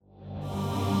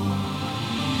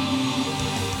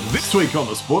This week on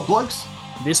the Sport Blokes.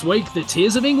 This week, the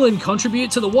Tears of England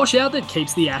contribute to the washout that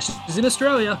keeps the Ashes in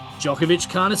Australia. Djokovic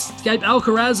can't escape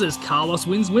Alcaraz as Carlos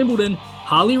wins Wimbledon.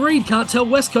 Harley Reid can't tell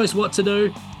West Coast what to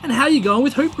do. And how you going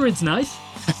with hoop grids, Nath?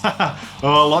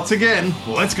 Oh, lots again.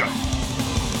 Let's go.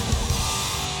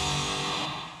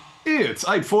 It's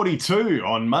 8:42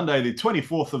 on Monday, the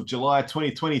 24th of July,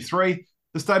 2023.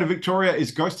 The state of Victoria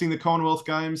is ghosting the Commonwealth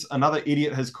Games. Another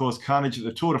idiot has caused carnage at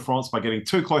the Tour de France by getting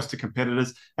too close to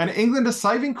competitors. And England are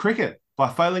saving cricket by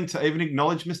failing to even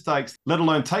acknowledge mistakes, let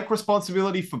alone take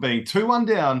responsibility for being 2-1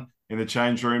 down in the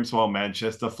change rooms while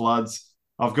Manchester floods.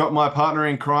 I've got my partner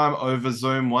in crime over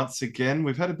Zoom once again.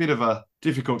 We've had a bit of a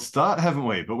difficult start, haven't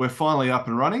we? But we're finally up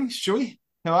and running. Stewie,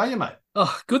 how are you, mate?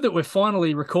 Oh, good that we're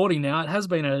finally recording now. It has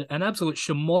been an absolute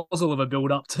schmozzle of a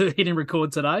build-up to hitting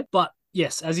record today. But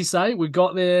yes, as you say, we've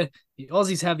got there. The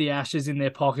Aussies have the Ashes in their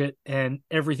pocket and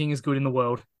everything is good in the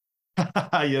world.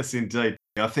 Yes, indeed.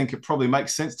 I think it probably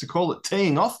makes sense to call it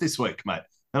teeing off this week, mate.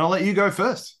 And I'll let you go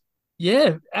first.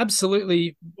 Yeah,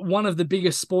 absolutely. One of the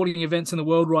biggest sporting events in the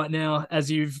world right now, as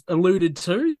you've alluded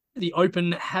to. The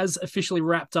Open has officially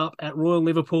wrapped up at Royal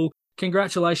Liverpool.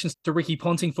 Congratulations to Ricky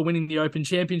Ponting for winning the Open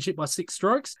Championship by 6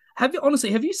 strokes. Have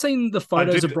you seen the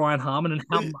photos of Brian Harman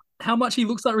and how much he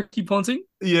looks like Ricky Ponting?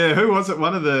 Yeah, who was it?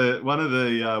 One of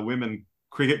the women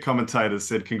cricket commentators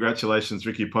said, "Congratulations,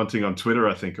 Ricky Ponting," on Twitter,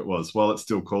 I think it was. Well, it's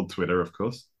still called Twitter, of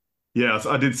course. Yeah,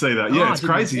 I did see that. Yeah, it's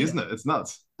crazy, isn't it? It's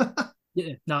nuts.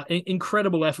 Yeah, no,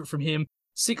 incredible effort from him.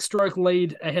 6-stroke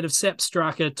lead ahead of Sepp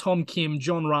Straka, Tom Kim,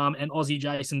 John Rahm, and Aussie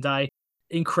Jason Day.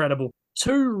 Incredible.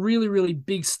 2 really, really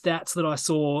big stats that I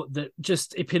saw that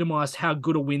just epitomised how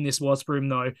good a win this was for him,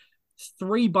 though.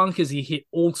 3 bunkers he hit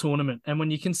all tournament. And when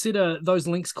you consider those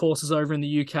links courses over in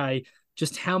the UK,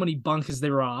 just how many bunkers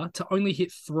there are, to only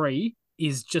hit 3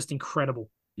 is just incredible.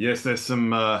 Yes, there's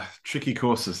some tricky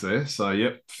courses there. So,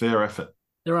 yep, fair effort.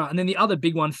 There are. And then the other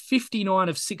big one, 59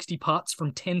 of 60 putts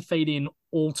from 10 feet in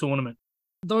all tournament.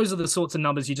 Those are the sorts of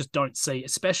numbers you just don't see,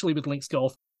 especially with links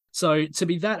golf. So to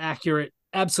be that accurate,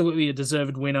 absolutely a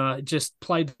deserved winner. Just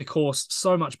played the course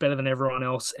so much better than everyone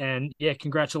else. And yeah,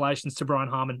 congratulations to Brian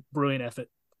Harman. Brilliant effort.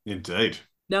 Indeed.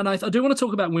 Now, Nath, I do want to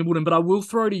talk about Wimbledon, but I will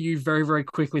throw to you very, very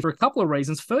quickly for a couple of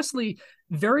reasons. Firstly,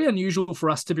 very unusual for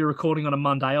us to be recording on a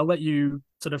Monday. I'll let you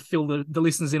sort of fill the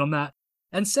listeners in on that.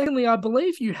 And secondly, I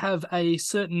believe you have a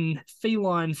certain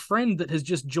feline friend that has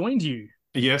just joined you.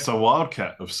 Yes, a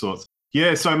wildcat of sorts.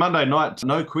 Yeah, so Monday night,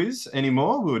 no quiz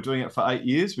anymore. We were doing it for 8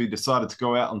 years. We decided to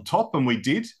go out on top, and we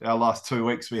did. Our last 2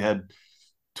 weeks, we had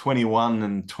 21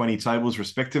 and 20 tables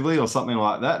respectively, or something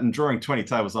like that. And drawing 20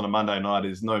 tables on a Monday night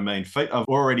is no mean feat. I've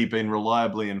already been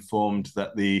reliably informed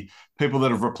that the people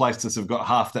that have replaced us have got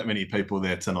half that many people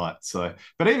there tonight. So,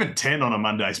 but even 10 on a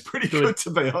Monday is pretty good, to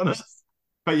be honest.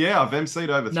 But yeah, I've emceed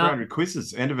over 300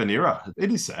 quizzes. End of an era.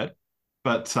 It is sad,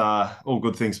 but all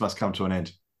good things must come to an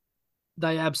end.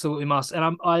 They absolutely must.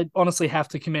 And I honestly have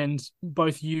to commend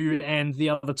both you and the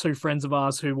other 2 friends of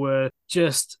ours who were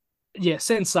just,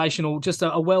 sensational. Just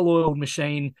a well-oiled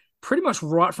machine pretty much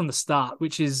right from the start,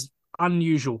 which is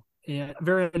unusual. Yeah,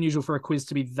 very unusual for a quiz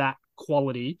to be that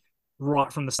quality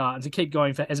right from the start. And to keep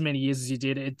going for as many years as you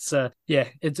did, it's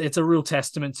a real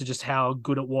testament to just how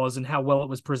good it was and how well it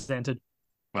was presented.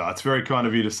 Well, it's very kind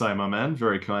of you to say, my man.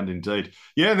 Very kind indeed.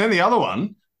 Yeah, and then the other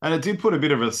one, and it did put a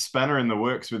bit of a spanner in the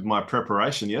works with my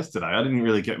preparation yesterday. I didn't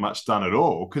really get much done at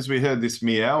all because we heard this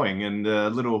meowing and a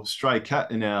little stray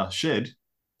cat in our shed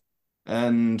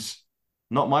and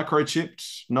not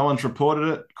microchipped. No one's reported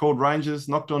it, called rangers,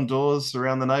 knocked on doors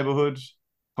around the neighborhood,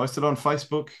 posted on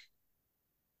Facebook.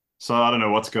 So I don't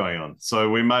know what's going on. So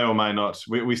we may or may not.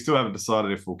 We still haven't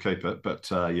decided if we'll keep it, but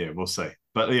we'll see.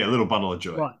 But yeah, a little bundle of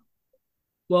joy. Right.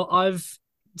 Well, I've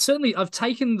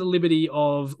taken the liberty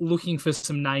of looking for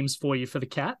some names for you for the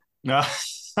cat.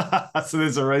 So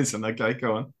there's a reason. Okay,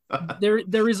 go on.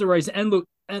 There is a reason. And look,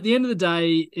 at the end of the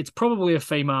day, it's probably a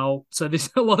female. So there's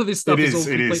a lot of this stuff is all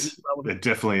completely irrelevant. It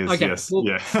definitely is. Okay, yes. Well,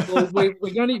 yeah. Well,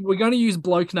 we're going to use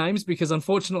bloke names because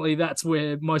unfortunately that's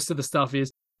where most of the stuff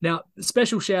is. Now,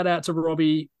 special shout out to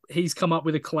Robbie. He's come up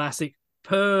with a classic.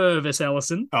 Purvis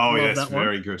Ellison. Oh, yes,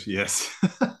 very good. Yes.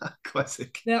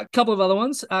 Classic. Now, a couple of other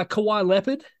ones. Kawhi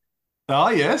Leopard. Oh,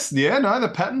 yes. Yeah, no, the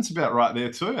pattern's about right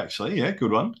there too, actually. Yeah,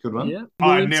 good one. Good one. Yeah,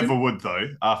 I never would, though.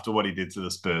 After what he did to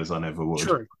the Spurs, I never would.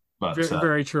 True. But,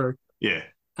 very true. Yeah.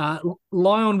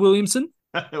 Lyon Williamson.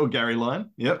 Or Gary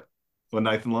Lyon. Yep. Or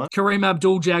Nathan Lyon. Kareem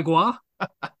Abdul-Jabbar.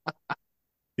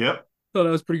 Yep. Thought that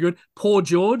was pretty good. Paul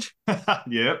George.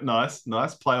 Yep, nice.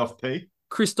 Playoff P.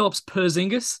 Kristaps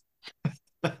Porzingis.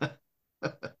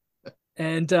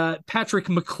 And Patrick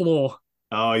McClaw.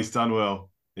 Oh, he's done well.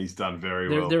 He's done very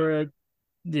well. There are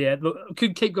Yeah, look,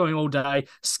 could keep going all day.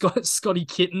 Scotty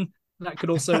Kitten, that could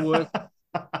also work.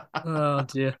 Oh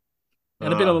dear.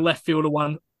 And a bit of a Ah, left fielder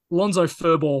one. Lonzo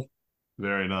Furball.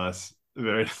 very nice.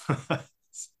 Very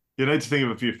nice. You need to think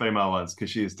of a few female ones because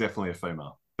she is definitely a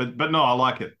female. But no, I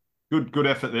like it. Good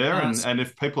effort there. Uh, And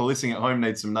if people are listening at home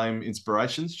need some name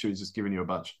inspirations, she was just giving you a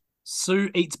bunch. Sue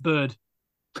Eats Bird.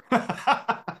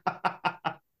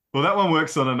 Well, that one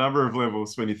works on a number of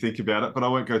levels when you think about it, but I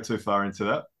won't go too far into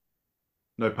that.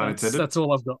 No pun intended. That's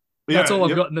all I've got. That's Yeah, all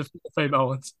I've yep. got in the female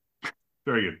ones.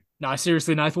 Very good. No,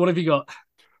 seriously, Nath, what have you got?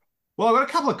 Well, I've got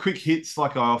a couple of quick hits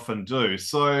like I often do.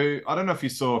 So I don't know if you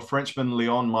saw Frenchman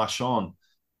Leon Marchand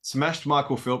smashed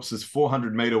Michael Phelps's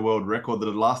 400-meter world record that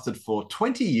had lasted for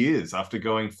 20 years after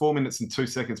going 4 minutes and 2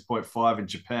 seconds, 0.5 in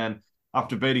Japan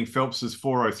after beating Phelps's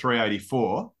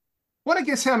 4:03.84. Want to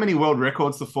guess how many world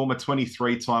records the former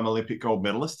 23-time Olympic gold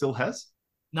medalist still has?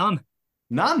 None.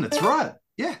 None. That's right.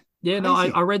 Yeah. Yeah, Crazy. no,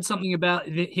 I read something about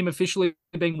him officially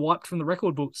being wiped from the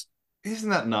record books. Isn't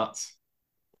that nuts?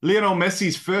 Lionel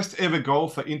Messi's first ever goal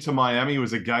for Inter Miami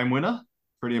was a game winner.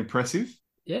 Pretty impressive.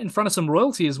 Yeah, in front of some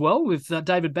royalty as well, with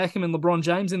David Beckham and LeBron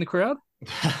James in the crowd.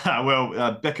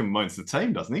 Well, Beckham owns the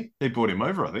team, doesn't he? He brought him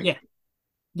over, I think.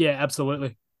 Yeah,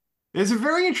 absolutely. There's a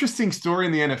very interesting story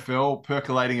in the NFL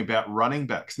percolating about running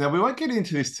backs. Now, we won't get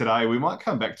into this today. We might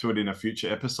come back to it in a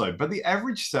future episode. But the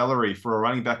average salary for a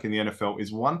running back in the NFL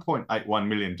is $1.81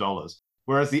 million,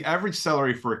 whereas the average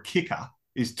salary for a kicker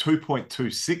is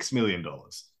 $2.26 million.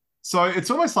 So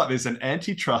it's almost like there's an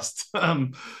antitrust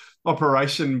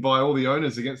operation by all the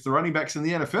owners against the running backs in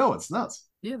the NFL. It's nuts.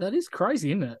 Yeah, that is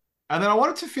crazy, isn't it? And then I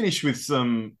wanted to finish with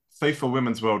some FIFA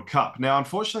Women's World Cup. Now,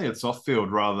 unfortunately, it's off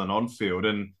field rather than on field.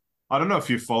 And I don't know if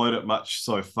you've followed it much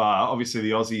so far. Obviously,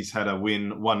 the Aussies had a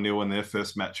win 1-0 in their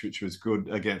first match, which was good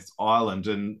against Ireland.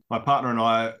 And my partner and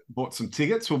I bought some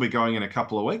tickets. We'll be going in a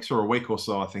couple of weeks or a week or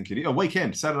so, I think it is. A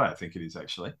weekend, Saturday, I think it is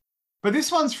actually. But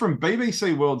this one's from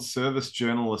BBC World Service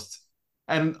journalist,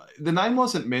 and the name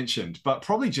wasn't mentioned, but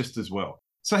probably just as well.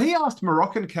 So he asked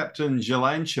Moroccan captain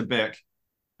Jelaine Chebek,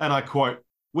 and I quote,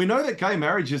 "We know that gay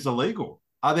marriage is illegal.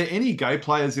 Are there any gay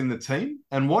players in the team?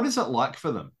 And what is it like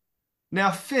for them?"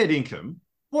 Now, fair dinkum,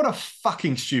 what a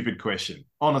fucking stupid question,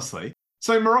 honestly.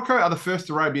 So Morocco are the first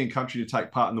Arabian country to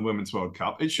take part in the Women's World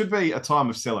Cup. It should be a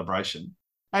time of celebration.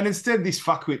 And instead, this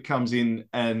fuckwit comes in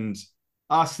and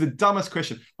asks the dumbest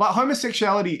question. Like,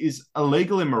 homosexuality is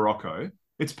illegal in Morocco.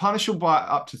 It's punishable by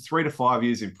up to 3 to 5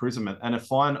 years imprisonment and a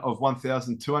fine of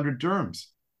 1,200 dirhams.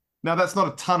 Now, that's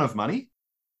not a ton of money,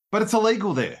 but it's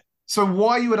illegal there. So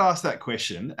why you would ask that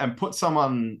question and put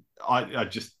someone, I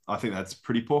think that's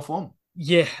pretty poor form.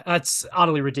 Yeah, that's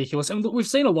utterly ridiculous. And look, we've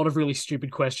seen a lot of really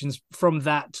stupid questions from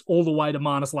that all the way to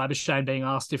Marnus Labuschagne being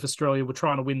asked if Australia were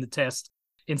trying to win the test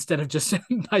instead of just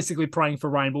basically praying for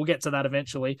rain. We'll get to that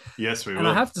eventually. Yes, we will. And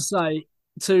I have to say,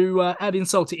 to add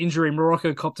insult to injury,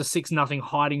 Morocco copped a 6-0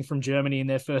 hiding from Germany in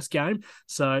their first game.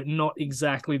 So not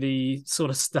exactly the sort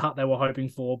of start they were hoping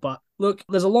for. But look,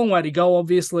 there's a long way to go,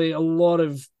 obviously. A lot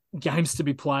of games to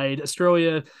be played.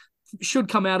 Australia should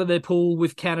come out of their pool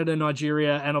with Canada,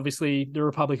 Nigeria, and obviously the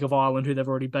Republic of Ireland, who they've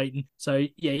already beaten. So,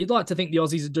 yeah, you'd like to think the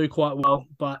Aussies would do quite well.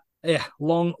 But, yeah,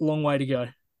 long way to go.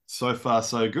 So far,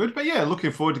 so good. But yeah,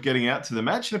 looking forward to getting out to the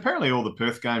match. And apparently all the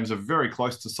Perth games are very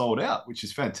close to sold out, which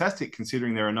is fantastic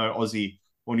considering there are no Aussie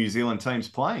or New Zealand teams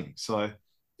playing. So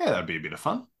yeah, that'd be a bit of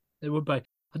fun. It would be.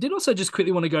 I did also just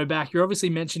quickly want to go back. You're obviously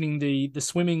mentioning the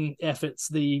swimming efforts,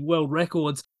 the world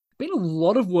records. Been a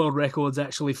lot of world records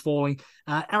actually falling.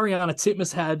 Ariana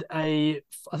Titmus had I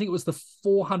think it was the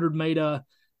 400 meter.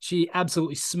 She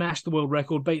absolutely smashed the world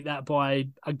record, beat that by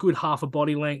a good half a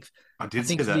body length. I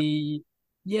see that.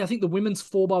 I think the women's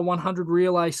 4x100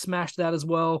 relay smashed that as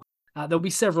well. There'll be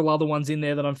several other ones in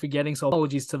there that I'm forgetting, so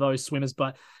apologies to those swimmers.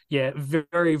 But yeah,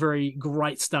 very, very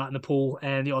great start in the pool,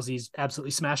 and the Aussies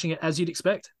absolutely smashing it, as you'd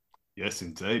expect. Yes,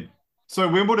 indeed. So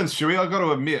Wimbledon, Stewie, I got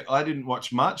to admit, I didn't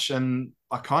watch much, and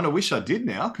I kind of wish I did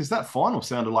now, because that final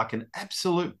sounded like an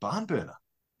absolute barn burner.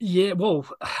 Yeah, well,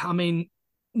 I mean,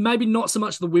 maybe not so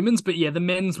much the women's, but yeah, the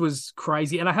men's was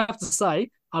crazy. And I have to say,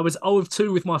 I was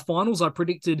 0-2 with my finals. I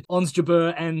predicted Ons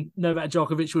Jabeur and Novak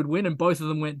Djokovic would win, and both of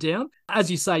them went down.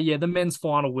 As you say, yeah, the men's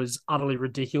final was utterly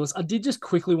ridiculous. I did just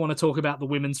quickly want to talk about the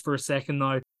women's for a second,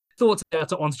 though. Thoughts out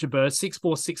to Ons Jabeur, 6-4,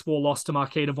 6-4 loss to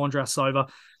Marketa Vondrasova.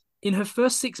 In her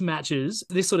first 6 matches,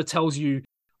 this sort of tells you,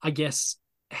 I guess,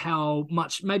 how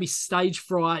much maybe stage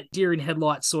fright, deer in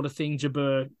headlights sort of thing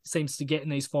Jabeur seems to get in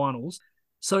these finals.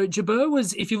 So Jabeur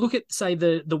was, if you look at, say,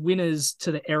 the winners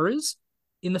to the errors,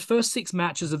 in the first 6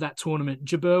 matches of that tournament,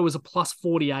 Jabeur was a plus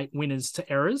 48 winners to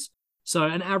errors. So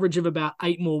an average of about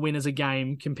 8 more winners a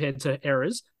game compared to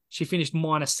errors. she finished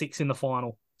 -6 in the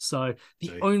final. So the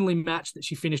Gee. only match that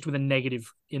she finished with a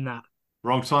negative in that.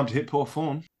 Wrong time to hit poor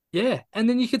form. Yeah, and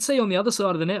then you could see on the other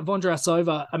side of the net,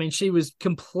 Vondrasova, I mean, she was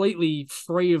completely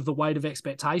free of the weight of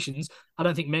expectations. I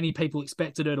don't think many people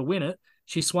expected her to win it.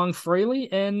 She swung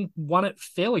freely and won it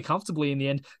fairly comfortably in the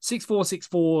end. 6-4,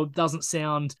 6-4 doesn't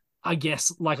sound, I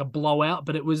guess, like a blowout,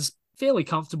 but it was fairly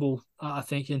comfortable, I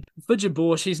think. And for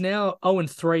Jabeur, she's now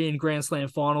 0-3 in Grand Slam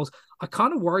finals. I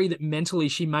kind of worry that mentally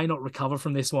she may not recover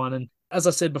from this one. And as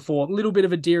I said before, a little bit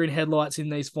of a deer in headlights in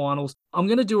these finals. I'm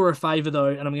going to do her a favor, though,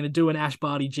 and I'm going to do an Ash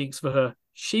Barty jinx for her.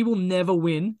 She will never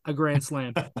win a Grand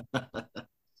Slam.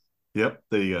 Yep,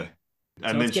 there you go. And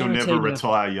So then it's she'll never guaranteed now.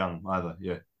 retire young either.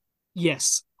 Yeah.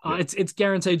 Yes, Yeah. it's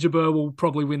guaranteed Jabeur will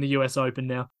probably win the US Open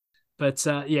now. But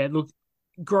yeah, look,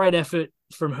 great effort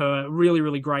from her. Really,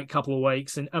 really great couple of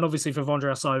weeks. And obviously for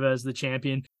Vondrasova as the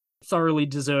champion, thoroughly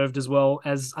deserved as well,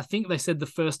 as I think they said the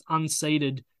first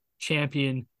unseeded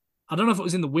champion. I don't know if it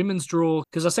was in the women's draw,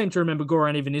 because I seem to remember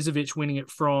Goran Ivanisevic winning it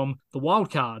from the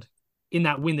wild card in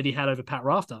that win that he had over Pat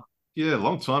Rafter. Yeah, a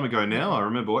long time ago now. I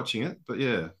remember watching it, but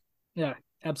yeah. Yeah,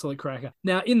 absolute cracker.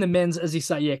 Now, in the men's, as you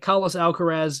say, yeah, Carlos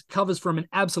Alcaraz covers from an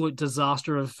absolute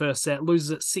disaster of a first set,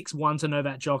 loses at 6-1 to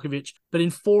Novak Djokovic, but in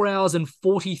 4 hours and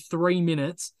 43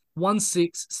 minutes,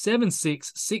 1-6,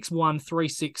 7-6, 6-1,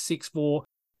 3-6, 6-4.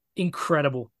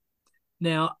 Incredible.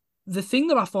 Now, the thing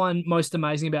that I find most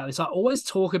amazing about this, I always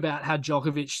talk about how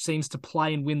Djokovic seems to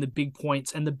play and win the big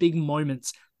points and the big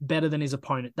moments better than his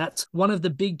opponent. That's one of the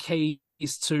big keys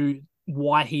to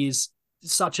why he is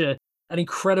such an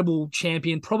incredible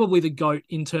champion, probably the GOAT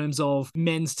in terms of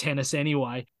men's tennis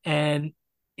anyway. And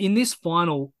in this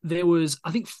final, there was,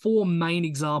 I think, 4 main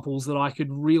examples that I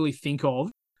could really think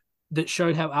of that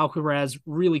showed how Alcaraz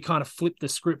really kind of flipped the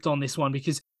script on this one,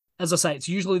 because as I say, it's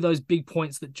usually those big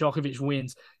points that Djokovic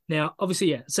wins. Now,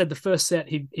 obviously, yeah, said the first set,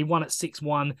 he won at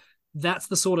 6-1. That's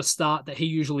the sort of start that he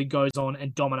usually goes on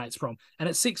and dominates from. And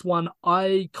at 6-1,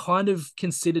 I kind of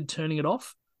considered turning it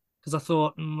off because I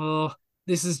thought,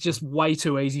 this is just way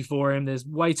too easy for him. There's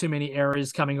way too many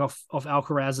errors coming off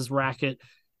Alcaraz's racket.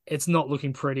 It's not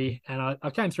looking pretty. And I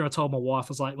came through and I told my wife, I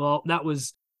was like, well, that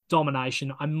was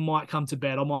domination. I might come to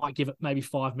bed. I might give it maybe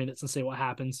 5 minutes and see what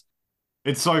happens.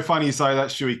 It's so funny you say that,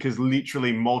 Shuey, because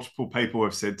literally multiple people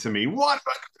have said to me, what?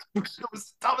 It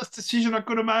was the dumbest decision I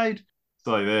could have made.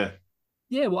 So there.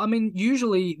 Yeah, well, I mean,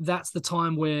 usually that's the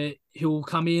time where he'll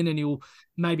come in and he'll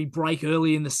maybe break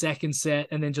early in the second set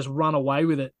and then just run away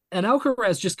with it. And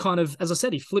Alcaraz just kind of, as I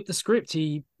said, he flipped the script.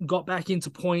 He got back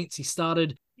into points. He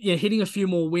started hitting a few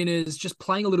more winners, just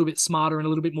playing a little bit smarter and a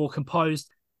little bit more composed.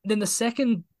 Then the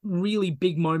second really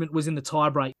big moment was in the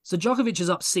tiebreak. So Djokovic is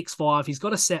up 6-5. He's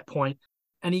got a set point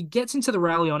and he gets into the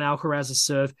rally on Alcaraz's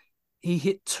serve. He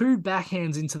hit 2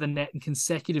 backhands into the net in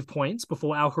consecutive points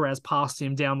before Alcaraz passed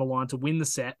him down the line to win the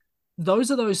set. Those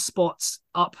are those spots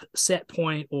up set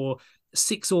point or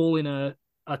 6-all in a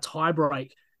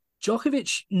tiebreak.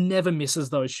 Djokovic never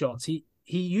misses those shots. He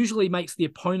usually makes the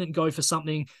opponent go for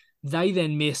something, they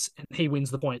then miss, and he wins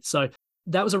the point. So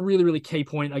that was a really, really key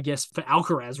point, I guess, for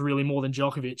Alcaraz, really more than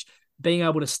Djokovic, being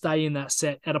able to stay in that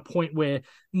set at a point where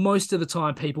most of the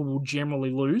time people will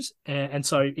generally lose. And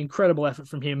so incredible effort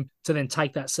from him to then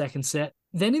take that second set.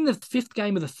 Then in the 5th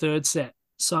game of the 3rd set,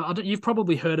 so you've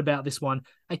probably heard about this one,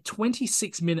 a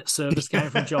 26-minute service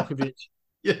game from Djokovic.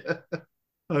 Yeah,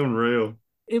 unreal.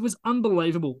 It was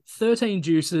unbelievable. 13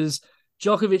 deuces.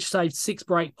 Djokovic saved 6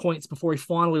 break points before he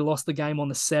finally lost the game on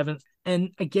the 7th.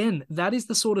 And again, that is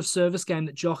the sort of service game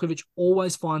that Djokovic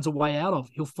always finds a way out of.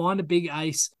 He'll find a big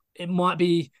ace. It might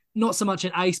be not so much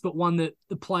an ace, but one that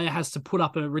the player has to put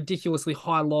up a ridiculously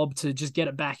high lob to just get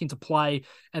it back into play,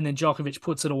 and then Djokovic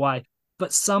puts it away.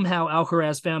 But somehow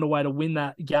Alcaraz found a way to win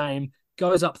that game,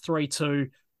 goes up 3-2,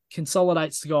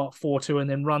 consolidates to go up 4-2, and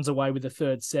then runs away with the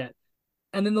 3rd set.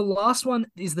 And then the last one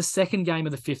is the 2nd game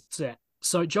of the 5th set.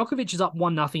 So Djokovic is up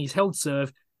 1-0. He's held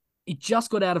serve. He just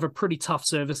got out of a pretty tough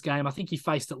service game. I think he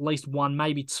faced at least 1,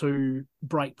 maybe 2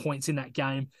 break points in that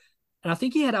game. And I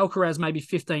think he had Alcaraz maybe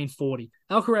 15-40.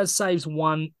 Alcaraz saves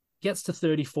 1, gets to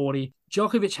 30-40.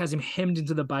 Djokovic has him hemmed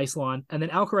into the baseline. And then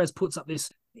Alcaraz puts up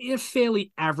this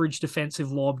fairly average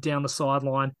defensive lob down the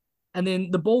sideline. And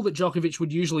then the ball that Djokovic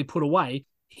would usually put away,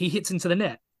 he hits into the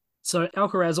net. So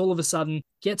Alcaraz all of a sudden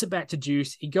gets it back to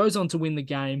deuce. He goes on to win the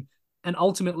game and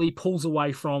ultimately pulls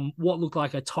away from what looked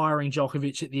like a tiring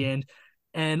Djokovic at the end.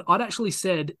 And I'd actually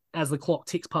said, as the clock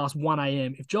ticks past 1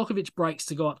 a.m., if Djokovic breaks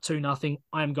to go up 2-0,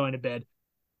 I am going to bed.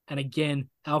 And again,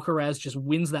 Alcaraz just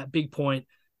wins that big point,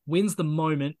 wins the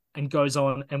moment, and goes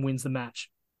on and wins the match.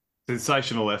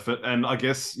 Sensational effort. And I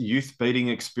guess youth beating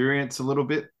experience a little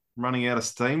bit, running out of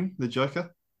steam, the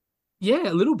Joker. Yeah,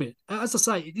 a little bit. As I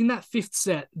say, in that fifth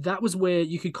set, that was where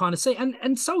you could kind of see,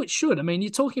 and so it should. I mean, you're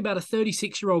talking about a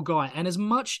 36-year-old guy, and as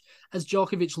much as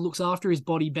Djokovic looks after his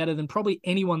body better than probably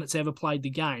anyone that's ever played the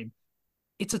game,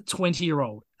 it's a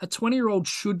 20-year-old. A 20-year-old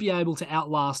should be able to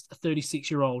outlast a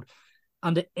 36-year-old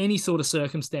under any sort of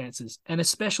circumstances, and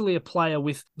especially a player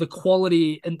with the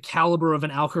quality and caliber of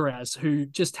an Alcaraz who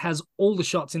just has all the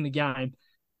shots in the game.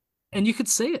 And you could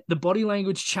see it. The body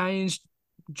language changed.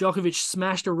 Djokovic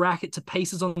smashed a racket to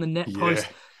pieces on the net post.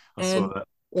 I saw And that.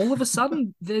 all of a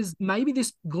sudden, there's maybe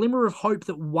this glimmer of hope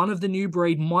that one of the new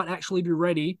breed might actually be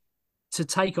ready to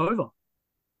take over.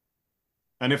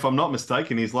 And if I'm not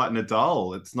mistaken, he's like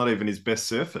Nadal. It's not even his best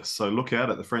surface. So look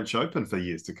out at the French Open for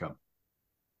years to come.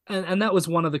 And that was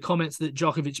one of the comments that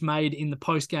Djokovic made in the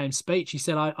post-game speech. He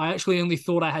said, I actually only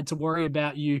thought I had to worry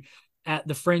about you at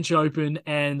the French Open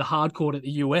and the hard court at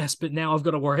the US, but now I've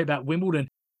got to worry about Wimbledon,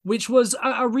 which was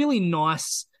a really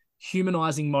nice,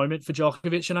 humanizing moment for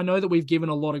Djokovic. And I know that we've given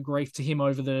a lot of grief to him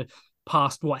over the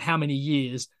past, how many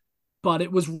years, but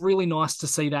it was really nice to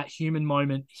see that human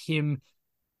moment, him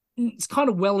it's kind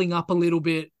of welling up a little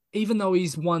bit, even though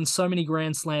he's won so many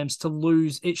Grand Slams. To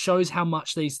lose, it shows how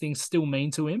much these things still mean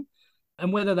to him.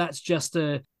 And whether that's just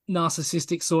a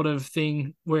narcissistic sort of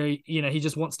thing where, he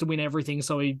just wants to win everything,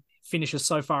 so he finishes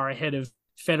so far ahead of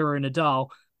Federer and Nadal,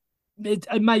 it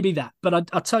may be that. But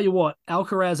I tell you what,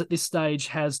 Alcaraz at this stage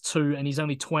has 2 and he's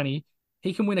only 20.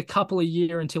 He can win a couple a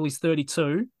year until he's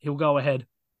 32. He'll go ahead.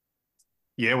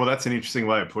 Yeah, well, that's an interesting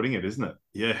way of putting it, isn't it?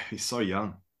 Yeah, he's so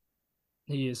young.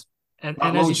 He is. And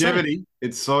longevity,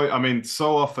 it's so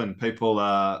often people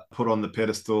are put on the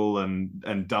pedestal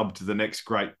and dubbed the next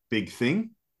great big thing.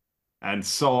 And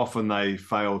so often they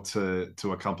fail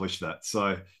to accomplish that.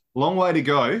 So long way to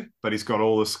go, but he's got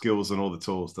all the skills and all the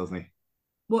tools, doesn't he?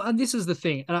 Well, and this is the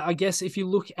thing. I guess if you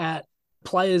look at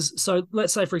players, so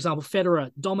let's say, for example,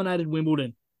 Federer dominated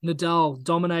Wimbledon, Nadal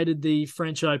dominated the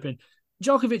French Open.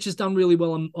 Djokovic has done really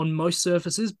well on most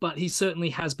surfaces, but he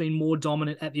certainly has been more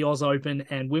dominant at the Oz Open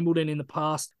and Wimbledon in the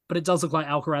past. But it does look like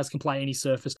Alcaraz can play any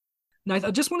surface. Nathan,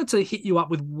 I just wanted to hit you up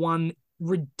with one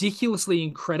ridiculously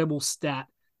incredible stat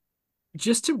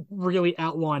just to really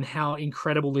outline how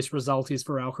incredible this result is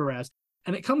for Alcaraz.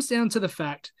 And it comes down to the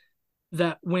fact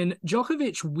that when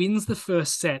Djokovic wins the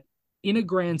first set in a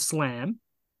Grand Slam,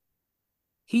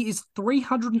 he is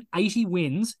 380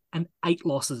 wins and 8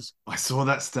 losses. I saw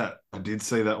that stat. I did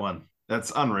see that one.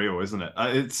 That's unreal, isn't it?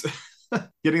 It's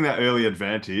getting that early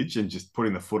advantage and just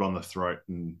putting the foot on the throat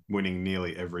and winning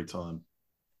nearly every time.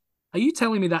 Are you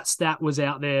telling me that stat was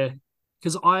out there?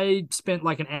 Because I spent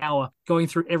like an hour going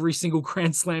through every single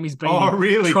Grand Slam he's been in. Oh,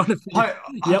 really? I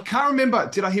can't remember.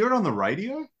 Did I hear it on the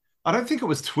radio? I don't think it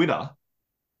was Twitter.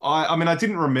 I mean, I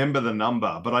didn't remember the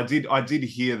number, but I did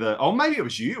hear maybe it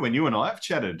was you when you and I have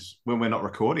chatted when we're not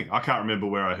recording. I can't remember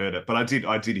where I heard it, but I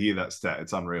did hear that stat.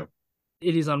 It's unreal.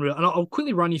 It is unreal. And I'll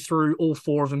quickly run you through all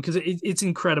 4 of them because it's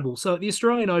incredible. So at the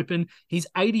Australian Open, he's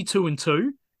 82-2.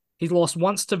 He's lost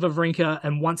once to Wawrinka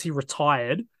and once he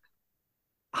retired.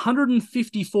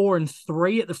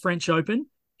 154-3 at the French Open.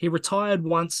 He retired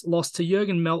once, lost to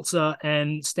Jurgen Meltzer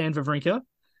and Stan Wawrinka.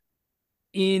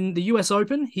 In the US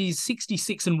Open, he's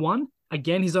 66-1.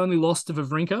 Again, he's only lost to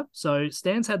Wawrinka. So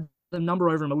Stan's had the number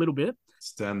over him a little bit.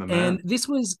 Stan the man. And this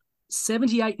was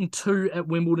 78-2 at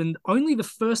Wimbledon. Only the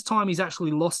first time he's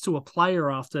actually lost to a player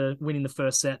after winning the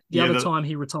first set. The other time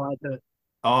he retired hurt.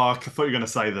 Oh, I thought you were going to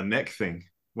say the neck thing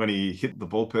when he hit the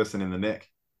ball person in the neck.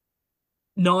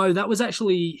 No, that was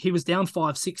actually, he was down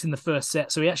 5-6 in the first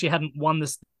set. So he actually hadn't won the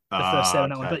first set on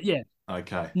that one. But yeah.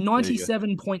 Okay.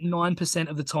 97.9%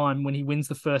 of the time when he wins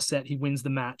the first set, he wins the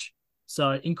match.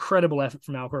 So incredible effort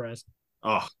from Alcaraz.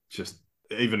 Oh, just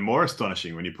even more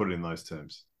astonishing when you put it in those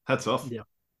terms. Hats off. Yeah.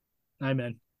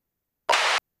 Amen.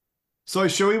 So,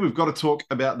 Shuey, we've got to talk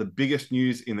about the biggest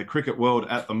news in the cricket world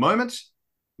at the moment.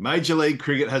 Major League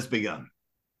Cricket has begun.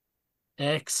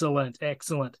 Excellent.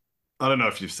 I don't know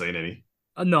if you've seen any.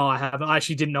 No, I haven't. I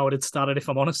actually didn't know it had started, if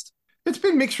I'm honest. It's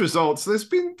been mixed results. There's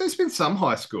been some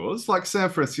high scores, like San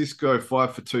Francisco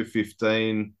 5 for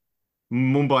 215,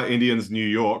 Mumbai Indians New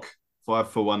York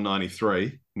 5 for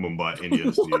 193. Mumbai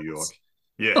Indians New York.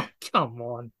 Yeah. Oh, come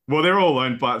on. Well, they're all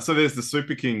owned by. So there's the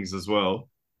Super Kings as well.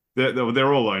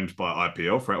 They're all owned by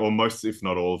IPL, or most, if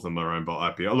not all of them, are owned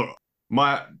by IPL. Look,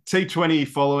 my T20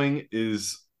 following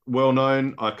is well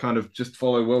known. I kind of just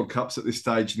follow World Cups at this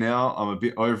stage now. I'm a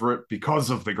bit over it because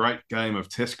of the great game of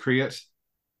Test cricket.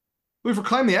 We've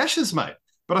reclaimed the Ashes, mate.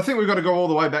 But I think we've got to go all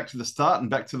the way back to the start and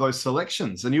back to those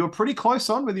selections. And you were pretty close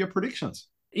on with your predictions.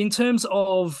 In terms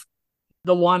of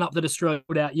the lineup that Australia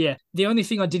put out, yeah. The only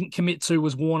thing I didn't commit to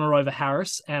was Warner over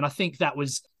Harris. And I think that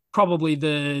was probably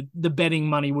the betting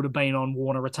money would have been on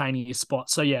Warner retaining his spot.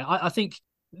 So yeah, I think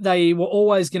they were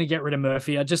always going to get rid of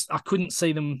Murphy. I couldn't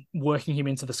see them working him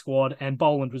into the squad, and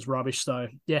Boland was rubbish. So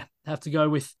yeah, have to go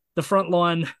with the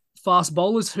frontline fast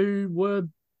bowlers who were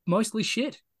mostly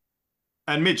shit.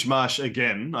 And Mitch Marsh,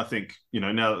 again, I think,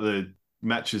 now that the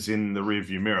match is in the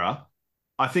rearview mirror,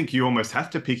 I think you almost have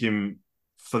to pick him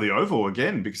for the Oval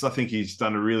again, because I think he's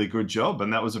done a really good job.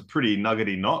 And that was a pretty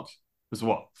nuggety knock. It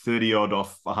was 30 odd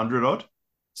off 100 odd.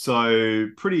 So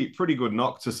pretty good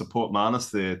knock to support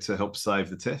Marnus there to help save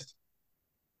the test.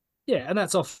 Yeah, and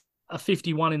that's off a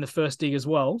 51 in the first dig as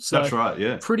well. So that's right,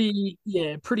 yeah.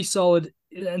 Pretty solid.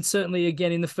 And certainly,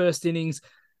 again, in the first innings,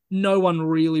 no one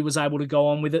really was able to go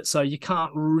on with it. So you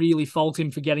can't really fault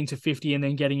him for getting to 50 and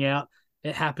then getting out.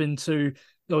 It happened to,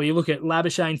 you look at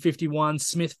Labuschagne 51,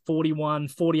 Smith 41,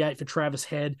 48 for Travis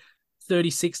Head,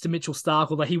 36 to Mitchell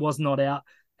Starc, although he was not out,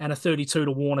 and a 32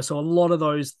 to Warner. So a lot of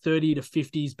those 30 to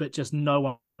 50s, but just no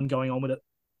one going on with it.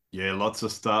 Yeah, lots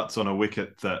of starts on a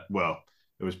wicket that,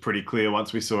 it was pretty clear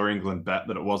once we saw England bat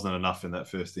that it wasn't enough in that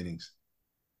first innings.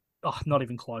 Oh, not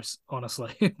even close,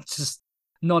 honestly. It's just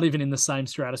not even in the same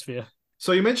stratosphere.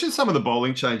 So you mentioned some of the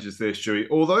bowling changes there, Stewie.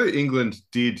 Although England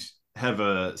did have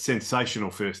a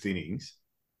sensational first innings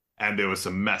and there were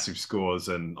some massive scores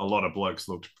and a lot of blokes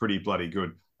looked pretty bloody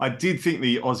good, I did think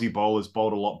the Aussie bowlers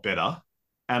bowled a lot better.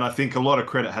 And I think a lot of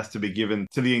credit has to be given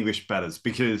to the English batters,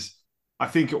 because I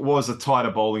think it was a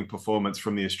tighter bowling performance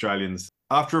from the Australians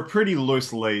after a pretty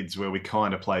loose leads where we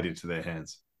kind of played into their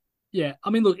hands. Yeah, I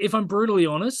mean, look, if I'm brutally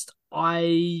honest,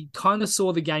 I kind of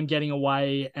saw the game getting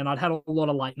away and I'd had a lot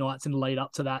of late nights in the lead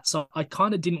up to that. So I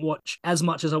kind of didn't watch as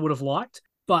much as I would have liked.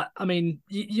 But, I mean,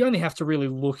 you only have to really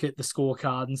look at the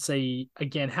scorecard and see,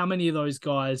 again, how many of those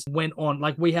guys went on.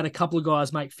 Like, we had a couple of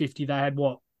guys make 50. They had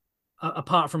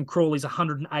apart from Crawley's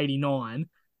 189,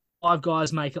 5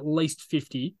 guys make at least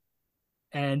 50.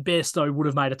 And Bairstow would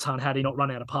have made a ton had he not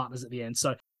run out of partners at the end.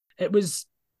 So it was,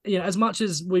 as much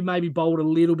as we maybe bowled a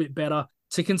little bit better,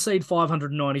 to concede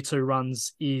 592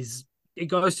 runs it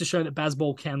goes to show that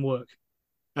Bazball can work.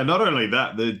 And not only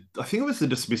that, I think it was the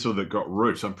dismissal that got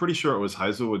Root. I'm pretty sure it was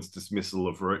Hazelwood's dismissal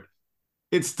of Root.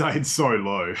 It stayed so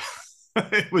low.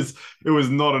 It was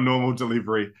not a normal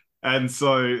delivery. And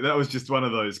so that was just one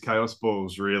of those chaos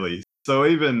balls, really. So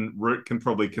even Root can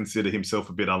probably consider himself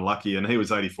a bit unlucky, and he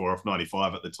was 84 off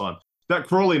 95 at the time. That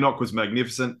Crawley knock was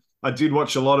magnificent. I did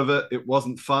watch a lot of it. It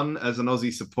wasn't fun as an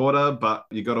Aussie supporter, but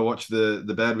you got to watch the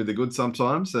bad with the good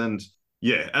sometimes. And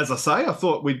yeah, as I say, I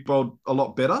thought we'd bowled a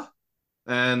lot better.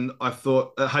 And I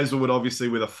thought Hazelwood, obviously,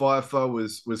 with a fifer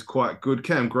was quite good.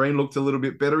 Cam Green looked a little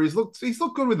bit better. He's looked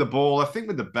good with the ball. I think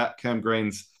with the bat, Cam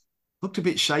Green's looked a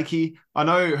bit shaky. I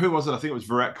know, who was it? I think it was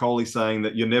Virat Kohli saying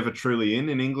that you're never truly in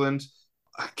England.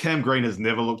 Cam Green has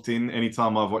never looked in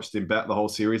anytime I've watched him bat the whole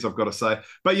series, I've got to say.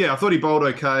 But yeah, I thought he bowled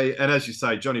okay. And as you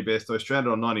say, Johnny Bairstow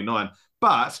stranded on 99.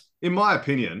 But in my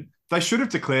opinion, they should have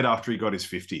declared after he got his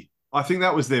 50. I think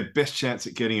that was their best chance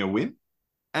at getting a win.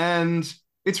 And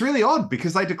it's really odd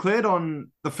because they declared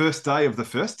on the first day of the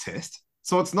first test.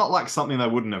 So it's not like something they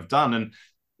wouldn't have done. And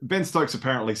Ben Stokes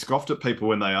apparently scoffed at people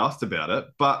when they asked about it.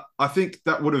 But I think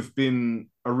that would have been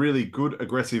a really good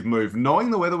aggressive move,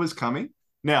 knowing the weather was coming.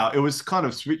 Now, it was kind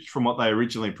of switched from what they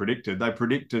originally predicted. They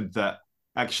predicted that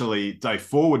actually day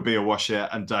 4 would be a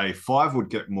washout and day 5 would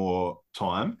get more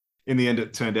time. In the end,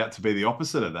 it turned out to be the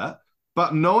opposite of that.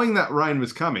 But knowing that rain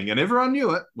was coming, and everyone knew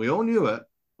it, we all knew it,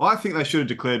 I think they should have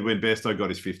declared when Bairstow got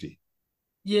his 50.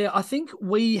 Yeah, I think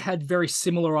we had very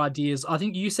similar ideas. I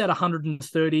think you said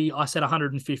 130, I said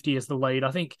 150 as the lead.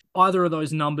 I think either of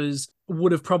those numbers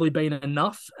would have probably been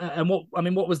enough. And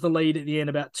what was the lead at the end?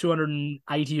 About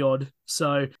 280 odd.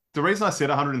 So the reason I said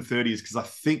 130 is because I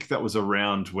think that was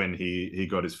around when he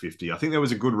got his 50. I think there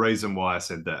was a good reason why I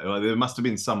said that. There must have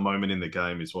been some moment in the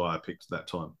game is why I picked that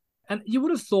time. And you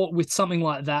would have thought with something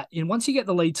like that, once you get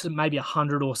the lead to maybe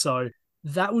 100 or so,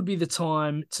 that would be the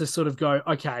time to sort of go,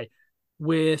 okay,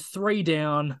 we're 3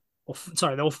 down,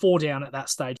 they were 4 down at that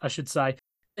stage, I should say.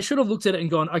 They should have looked at it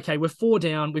and gone, okay, we're 4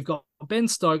 down. We've got Ben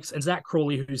Stokes and Zach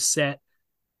Crawley who's set.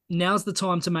 Now's the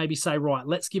time to maybe say, right,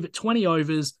 let's give it 20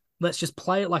 overs. Let's just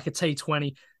play it like a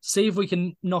T20. See if we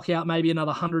can knock out maybe another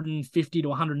 150 to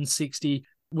 160.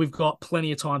 We've got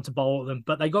plenty of time to bowl at them.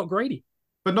 But they got greedy.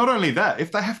 But not only that,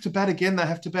 if they have to bat again, they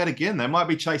have to bat again. They might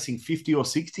be chasing 50 or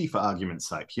 60 for argument's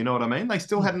sake. You know what I mean? They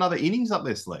still had another innings up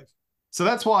their sleeve. So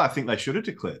that's why I think they should have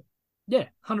declared. Yeah,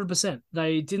 100%.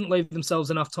 They didn't leave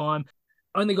themselves enough time.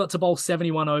 Only got to bowl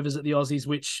 71 overs at the Aussies,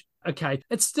 which, okay,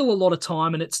 it's still a lot of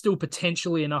time and it's still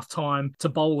potentially enough time to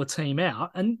bowl a team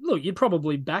out. And look, you'd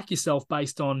probably back yourself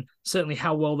based on certainly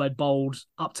how well they bowled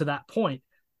up to that point.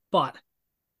 But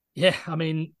yeah, I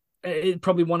mean,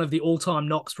 probably one of the all-time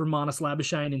knocks from Marnus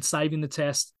Labuschagne in saving the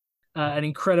test. An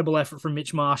incredible effort from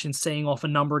Mitch Marsh in seeing off a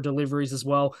number of deliveries as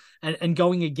well, and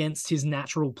going against his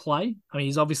natural play. I mean,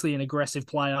 he's obviously an aggressive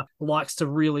player, likes to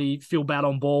really feel bad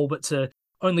on ball, but to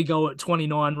only go at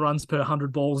 29 runs per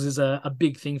 100 balls is a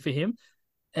big thing for him.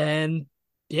 And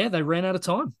yeah, they ran out of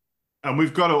time. And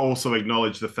we've got to also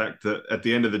acknowledge the fact that at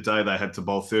the end of the day, they had to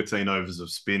bowl 13 overs of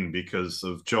spin because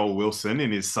of Joel Wilson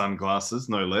in his sunglasses,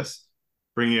 no less,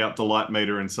 bringing out the light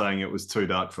meter and saying it was too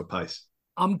dark for pace.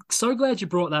 I'm so glad you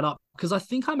brought that up because I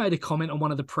think I made a comment on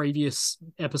one of the previous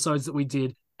episodes that we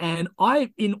did. And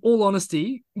I, in all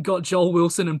honesty, got Joel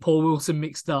Wilson and Paul Wilson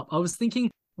mixed up. I was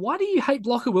thinking, why do you hate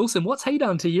Blocker Wilson? What's he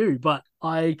done to you? But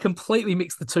I completely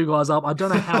mixed the two guys up. I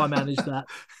don't know how I managed that.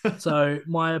 So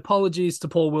my apologies to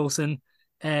Paul Wilson.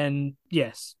 And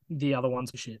yes, the other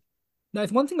ones are shit. Now,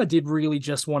 one thing I did really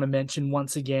just want to mention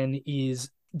once again is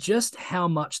just how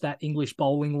much that English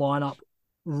bowling lineup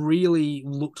really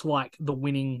looked like the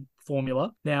winning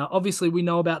formula. Now, obviously, we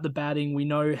know about the batting. We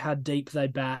know how deep they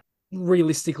bat.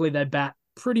 Realistically, they bat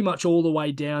pretty much all the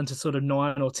way down to sort of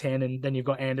 9 or 10, and then you've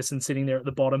got Anderson sitting there at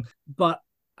the bottom. But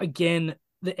again,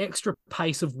 the extra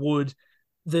pace of Wood,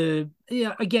 again,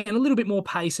 a little bit more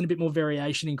pace and a bit more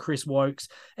variation in Chris Wokes.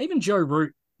 Even Joe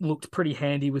Root looked pretty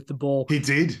handy with the ball. He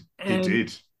did.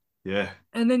 Yeah.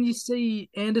 And then you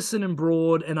see Anderson and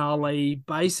Broad and Ali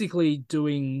basically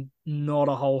doing not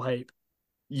a whole heap.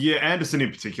 Yeah, Anderson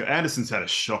in particular. Anderson's had a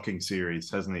shocking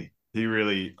series, hasn't he? He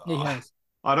really... He has.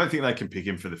 I don't think they can pick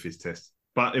him for the fifth test.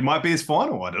 But it might be his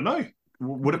final. I don't know.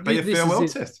 Would it be a farewell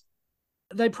test?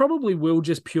 They probably will,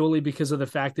 just purely because of the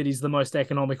fact that he's the most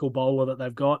economical bowler that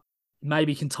they've got.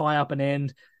 Maybe can tie up an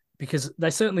end because they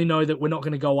certainly know that we're not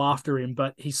going to go after him,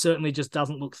 but he certainly just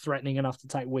doesn't look threatening enough to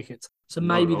take wickets. So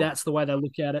maybe that's the way they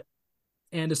look at it.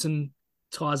 Anderson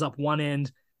ties up one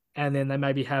end, and then they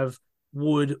maybe have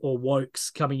Wood or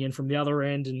Wokes coming in from the other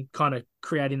end and kind of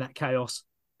creating that chaos.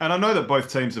 And I know that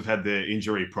both teams have had their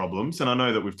injury problems, and I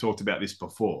know that we've talked about this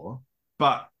before,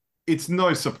 but it's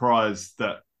no surprise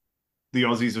that the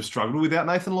Aussies have struggled without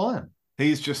Nathan Lyon.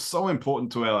 He's just so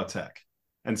important to our attack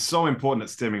and so important at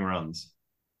stemming runs.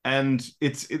 And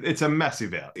it's a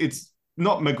massive out. It's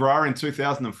not McGrath in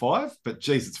 2005, but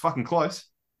geez, it's fucking close.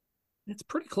 It's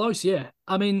pretty close, yeah.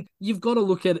 I mean, you've got to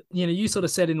look at, you sort of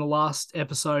said in the last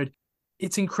episode,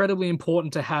 it's incredibly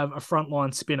important to have a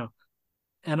frontline spinner.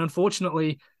 And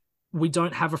unfortunately, we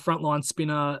don't have a frontline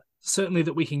spinner, certainly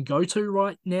that we can go to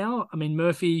right now. I mean,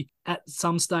 Murphy at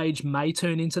some stage may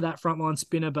turn into that frontline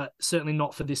spinner, but certainly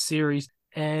not for this series.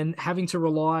 And having to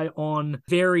rely on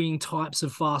varying types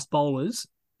of fast bowlers,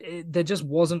 there just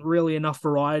wasn't really enough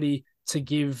variety to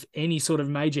give any sort of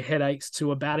major headaches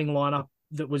to a batting lineup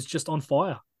that was just on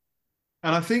fire.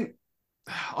 And I think,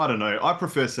 I don't know, I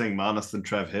prefer seeing Marnus than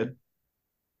Trav Head.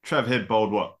 Trav Head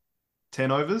bowled, what,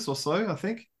 10 overs or so, I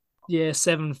think? Yeah,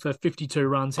 7 for 52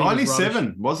 runs. Only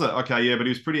 7, was it? Okay, yeah, but he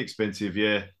was pretty expensive,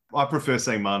 yeah. I prefer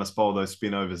seeing Marnus bowl those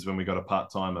spin overs when we got a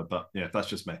part-timer, but yeah, that's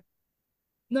just me.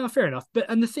 No, fair enough.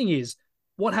 And the thing is,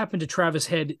 what happened to Travis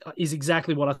Head is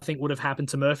exactly what I think would have happened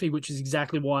to Murphy, which is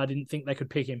exactly why I didn't think they could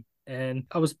pick him. And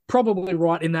I was probably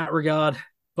right in that regard,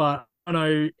 but I don't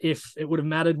know if it would have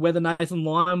mattered whether Nathan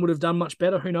Lyon would have done much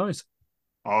better. Who knows?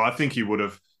 Oh, I think he would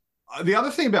have. The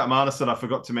other thing about Marnus that I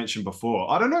forgot to mention before,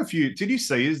 I don't know if did you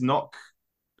see his knock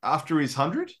after his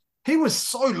 100? He was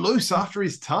so loose after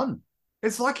his ton.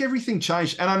 It's like everything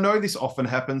changed. And I know this often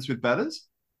happens with batters,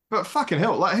 but fucking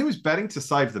hell, like he was batting to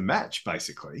save the match,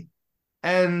 basically.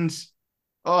 And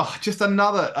just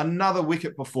another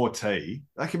wicket before tea.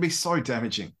 That can be so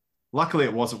damaging. Luckily,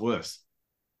 it wasn't worse.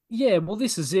 Yeah, well,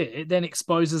 this is it. It then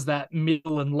exposes that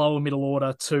middle and lower middle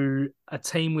order to a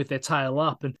team with their tail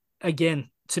up. And again,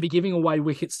 to be giving away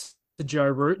wickets to Joe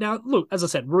Root. Now, look, as I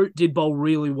said, Root did bowl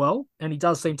really well, and he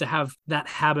does seem to have that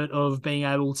habit of being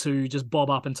able to just bob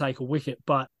up and take a wicket.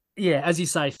 But yeah, as you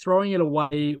say, throwing it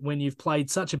away when you've played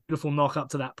such a beautiful knock up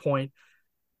to that point,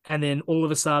 and then all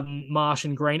of a sudden, Marsh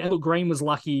and Green. And look, Green was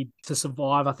lucky to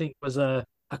survive. I think it was a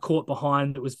caught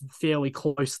behind. It was fairly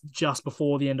close just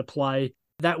before the end of play.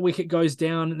 That wicket goes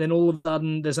down, and then all of a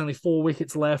sudden, there's only 4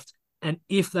 wickets left. And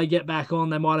if they get back on,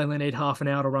 they might only need half an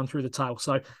hour to run through the tail.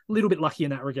 So a little bit lucky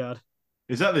in that regard.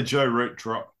 Is that the Joe Root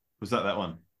drop? Was that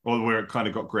one? Or where it kind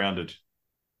of got grounded?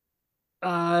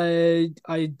 I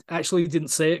actually didn't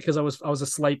see it because I was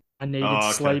asleep. I needed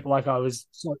to sleep. Like I was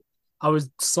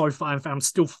so far. I'm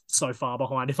still so far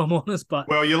behind, if I'm honest. But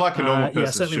well, you're like a normal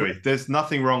person, Shuey. There's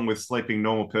nothing wrong with sleeping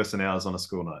normal person hours on a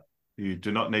school night. You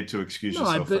do not need to excuse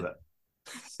yourself for that.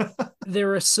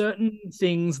 There are certain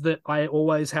things that I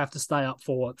always have to stay up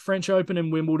for. French Open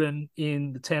and Wimbledon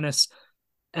in the tennis,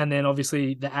 and then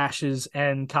obviously the Ashes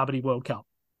and Kabaddi World Cup,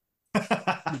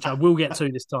 which I will get to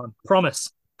this time.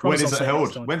 Promise. When Promise is I'll it see held?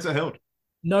 next time. When's it held?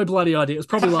 No bloody idea. It was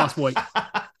probably last week.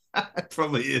 It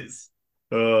probably is.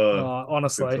 Oh,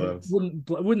 Honestly, good times.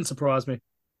 wouldn't surprise me.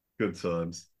 Good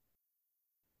times.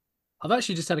 I've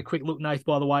actually just had a quick look, Nath,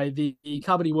 by the way. The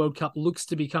Kabaddi World Cup looks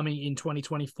to be coming in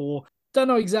 2024. Don't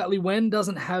know exactly when,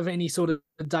 doesn't have any sort of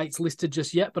dates listed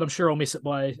just yet, but I'm sure I'll miss it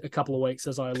by a couple of weeks,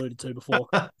 as I alluded to before.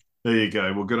 There you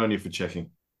go. Well, good on you for checking.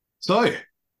 So,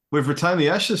 we've retained the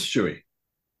Ashes, Stewie.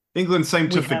 England seem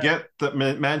to forget that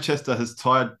Manchester has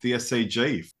tied the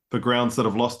SCG for grounds that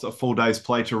have lost a full day's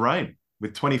play to rain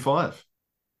with 25.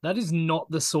 That is not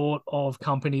the sort of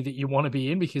company that you want to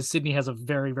be in, because Sydney has a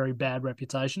very, very bad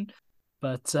reputation.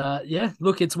 But yeah,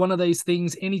 look, it's one of these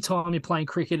things. Anytime you're playing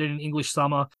cricket in an English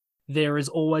summer, there is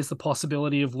always the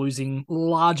possibility of losing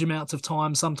large amounts of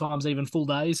time, sometimes even full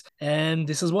days. And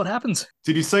this is what happens.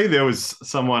 Did you see there was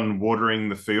someone watering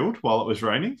the field while it was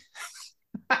raining?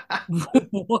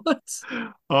 What?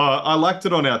 I liked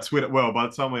it on our Twitter. Well, by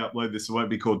the time we upload this, it won't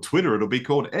be called Twitter. It'll be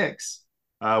called X.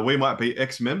 We might be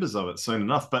ex-members of it soon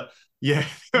enough. But yeah,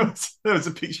 there was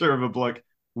a picture of a bloke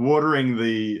watering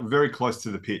very close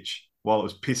to the pitch while it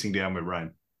was pissing down with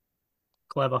rain.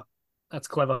 Clever. That's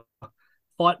clever.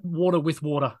 Fight water with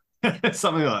water.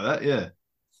 Something like that, yeah.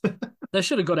 They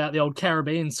should have got out the old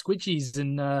Caribbean squidgies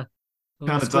and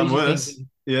kind of done worse.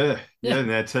 Yeah,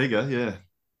 Antigua, yeah.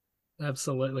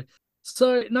 Absolutely.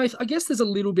 So, Nath, I guess there's a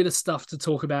little bit of stuff to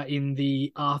talk about in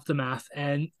the aftermath,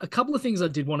 and a couple of things I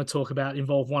did want to talk about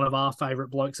involve one of our favourite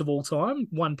blokes of all time,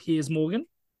 one Piers Morgan.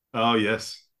 Oh,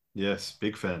 yes,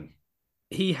 big fan.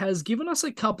 He has given us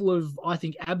a couple of, I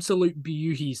think, absolute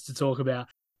beauties to talk about.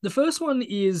 The first one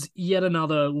is yet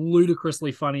another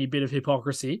ludicrously funny bit of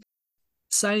hypocrisy,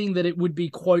 saying that it would be,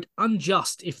 quote,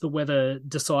 unjust if the weather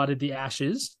decided the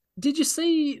Ashes. Did you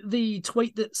see the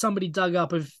tweet that somebody dug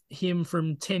up of him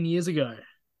from 10 years ago?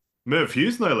 Merv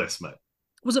Hughes, no less, mate.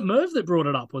 Was it Merv that brought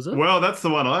it up, was it? Well, that's the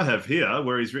one I have here,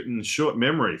 where he's written short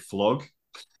memory, flog.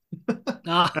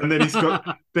 And then he's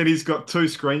got two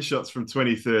screenshots from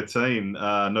 2013,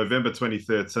 November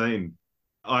 2013.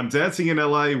 I'm dancing in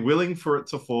LA, willing for it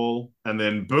to fall, and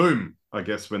then boom, I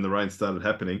guess when the rain started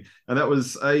happening. And that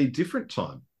was a different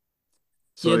time.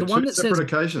 So yeah, the one that separate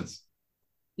says, occasions.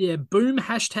 Yeah, boom,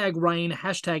 #rain,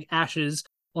 #Ashes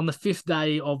on the 5th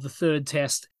day of the 3rd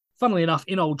test. Funnily enough,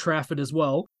 in Old Trafford as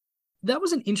well. That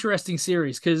was an interesting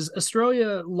series because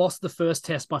Australia lost the first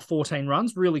test by 14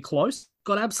 runs, really close.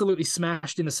 Got absolutely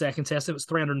smashed in the second test. It was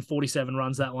 347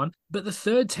 runs, that one. But the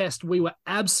third test, we were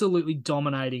absolutely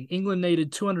dominating. England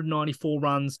needed 294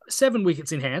 runs, 7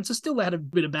 wickets in hand. So still they had a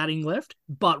bit of batting left,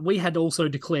 but we had also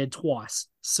declared twice.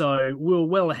 So we were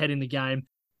well ahead in the game.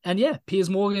 And yeah, Piers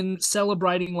Morgan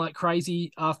celebrating like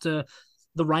crazy after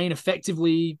the rain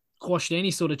effectively quashed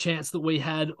any sort of chance that we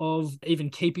had of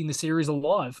even keeping the series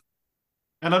alive.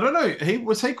 And I don't know,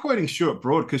 was he quoting Stuart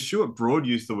Broad? Because Stuart Broad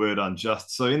used the word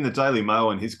unjust. So in the Daily Mail,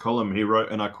 in his column, he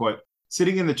wrote, and I quote,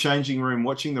 "Sitting in the changing room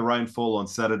watching the rain fall on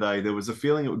Saturday, there was a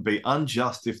feeling it would be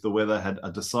unjust if the weather had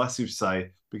a decisive say,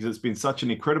 because it's been such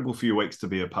an incredible few weeks to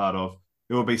be a part of.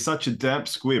 It will be such a damp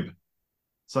squib,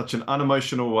 such an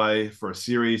unemotional way for a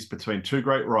series between two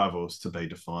great rivals to be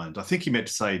defined." I think he meant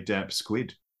to say damp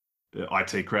squid. The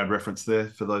IT crowd reference there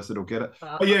for those that'll get it.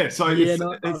 But yeah, so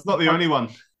it's not the only one.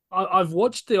 I've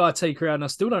watched the IT crowd and I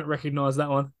still don't recognise that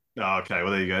one. Oh, okay,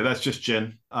 well, there you go. That's just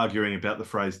Jen arguing about the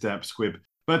phrase damp squib.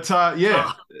 But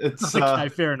it's... Okay,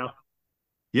 fair enough.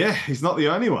 Yeah, he's not the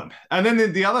only one. And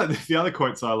then the other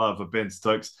quotes I love are Ben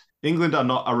Stokes. "England are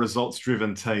not a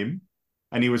results-driven team."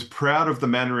 And he was proud of the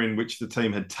manner in which the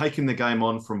team had taken the game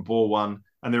on from ball one.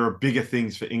 And there are bigger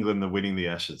things for England than winning the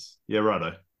Ashes. Yeah,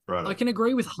 righto. I can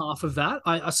agree with half of that.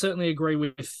 I certainly agree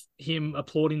with him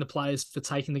applauding the players for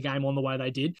taking the game on the way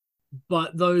they did.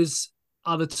 But those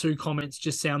other two comments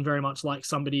just sound very much like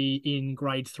somebody in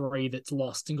grade 3 that's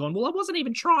lost and gone, well, I wasn't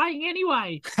even trying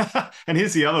anyway. And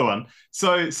here's the other one.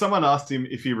 So someone asked him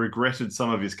if he regretted some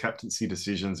of his captaincy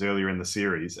decisions earlier in the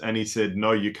series. And he said,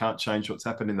 no, you can't change what's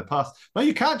happened in the past. No,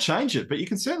 you can't change it, but you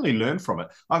can certainly learn from it.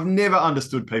 I've never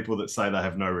understood people that say they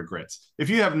have no regrets. If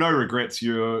you have no regrets,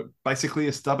 you're basically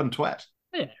a stubborn twat.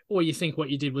 Yeah, or you think what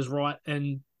you did was right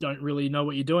and don't really know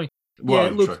what you're doing. Well,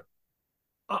 yeah, look, true.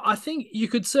 I think you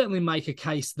could certainly make a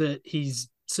case that he's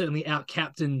certainly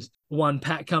out-captained one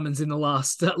Pat Cummins in the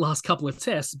last couple of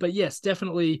tests. But yes,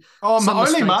 definitely. Oh,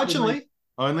 only marginally.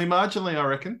 Only marginally, I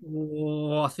reckon.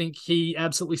 Oh, I think he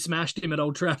absolutely smashed him at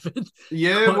Old Trafford.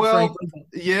 Yeah, Quite well, frankly.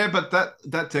 yeah, but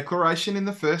that declaration in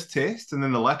the first test and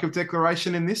then the lack of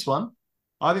declaration in this one,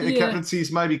 I think the Yeah. captaincy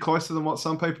is maybe closer than what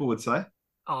some people would say.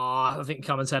 Oh, I think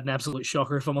Cummins had an absolute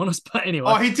shocker, if I'm honest. But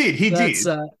anyway, Oh, he did. He that's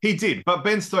did. He did. But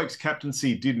Ben Stokes'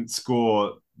 captaincy didn't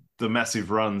score the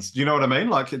massive runs. Do you know what I mean?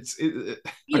 Like yeah,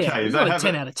 okay, he's they not a have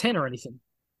 10 it. out of 10 or anything.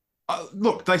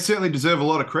 Look, they certainly deserve a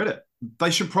lot of credit.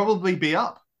 They should probably be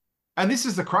up. And this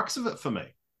is the crux of it for me.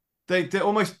 They're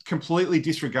almost completely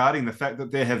disregarding the fact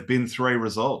that there have been three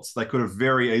results. They could have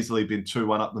very easily been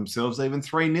 2-1 up themselves, even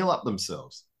 3-0 up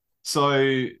themselves.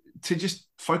 So to just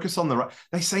focus on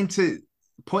they seem to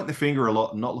point the finger a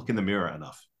lot and not look in the mirror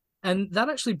enough. And that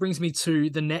actually brings me to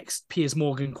the next Piers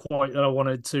Morgan quote that I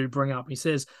wanted to bring up. He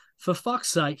says, "For fuck's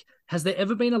sake, has there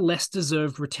ever been a less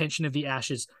deserved retention of the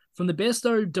Ashes? From the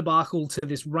Bairstow debacle to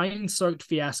this rain-soaked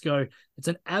fiasco, it's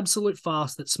an absolute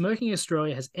farce that smirking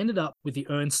Australia has ended up with the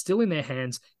urn still in their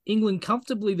hands, England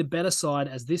comfortably the better side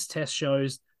as this test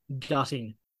shows,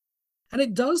 gutting." And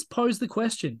it does pose the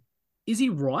question, is he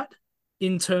right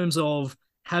in terms of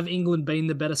have England been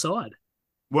the better side?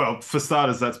 Well, for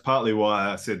starters, that's partly why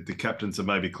I said the captains are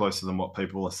maybe closer than what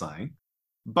people are saying.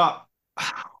 But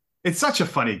it's such a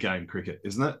funny game, cricket,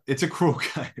 isn't it? It's a cruel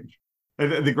game.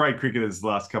 The great cricketers'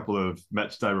 last couple of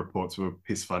match day reports were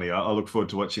piss funny. I look forward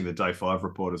to watching the day 5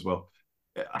 report as well.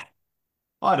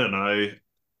 I don't know.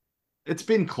 It's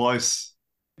been close.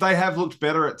 They have looked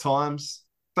better at times.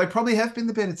 They probably have been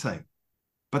the better team,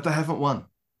 but they haven't won.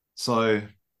 So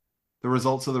the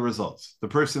results are the results. The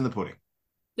proof's in the pudding.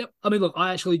 Yep. I mean, look,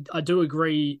 I do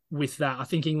agree with that. I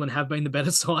think England have been the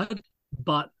better side,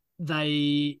 but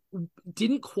they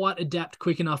didn't quite adapt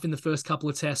quick enough in the first couple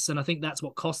of tests, and I think that's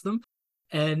what cost them.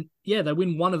 And yeah, they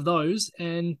win one of those,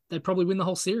 and they probably win the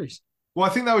whole series. Well,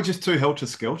 I think they were just too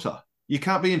helter-skelter. You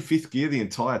can't be in fifth gear the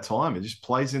entire time. It just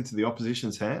plays into the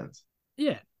opposition's hands.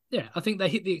 Yeah, yeah. I think they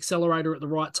hit the accelerator at the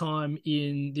right time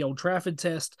in the Old Trafford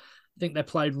test. I think they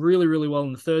played really, really well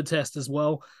in the third test as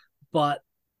well. But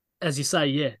as you say,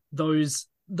 yeah, those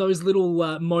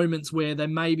little moments where they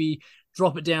maybe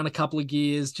drop it down a couple of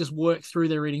gears, just work through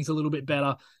their innings a little bit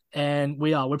better, and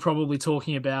we're probably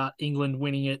talking about England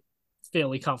winning it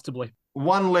fairly comfortably.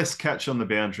 One less catch on the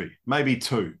boundary, maybe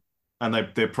two, and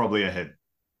they're probably ahead.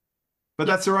 But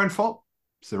that's their own fault.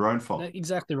 It's their own fault.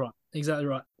 Exactly right. Exactly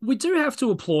right. We do have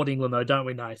to applaud England, though, don't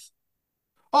we, Nath?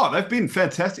 Oh, they've been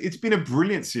fantastic. It's been a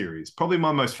brilliant series. Probably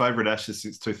my most favourite Ashes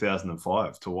since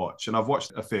 2005 to watch. And I've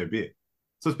watched a fair bit.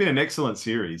 So it's been an excellent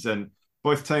series. And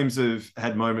both teams have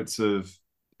had moments of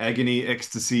agony,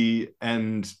 ecstasy,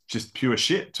 and just pure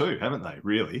shit too, haven't they,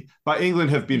 really? But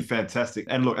England have been fantastic.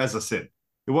 And look, as I said,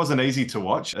 it wasn't easy to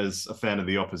watch as a fan of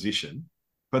the opposition,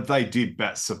 but they did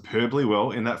bat superbly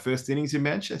well in that first innings in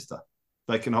Manchester.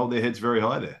 They can hold their heads very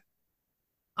high there.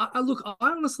 Look, I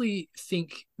honestly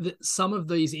think that some of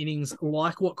these innings,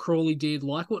 like what Crawley did,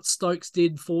 like what Stokes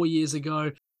did 4 years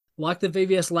ago, like the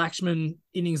VVS Lakshman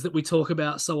innings that we talk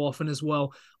about so often as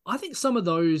well, I think some of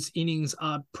those innings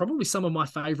are probably some of my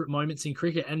favourite moments in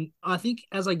cricket. And I think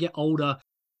as I get older,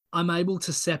 I'm able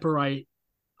to separate,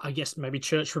 I guess, maybe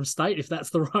church from state, if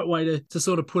that's the right way to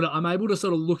sort of put it. I'm able to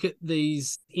sort of look at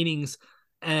these innings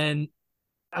and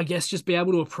I guess just be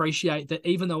able to appreciate that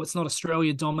even though it's not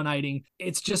Australia dominating,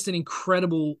 it's just an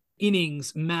incredible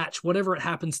innings, match, whatever it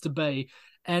happens to be.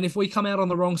 And if we come out on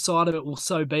the wrong side of it, well,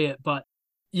 so be it. But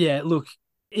yeah, look,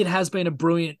 it has been a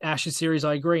brilliant Ashes series.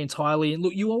 I agree entirely. And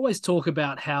look, you always talk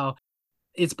about how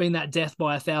it's been that death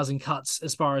by 1,000 cuts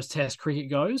as far as Test cricket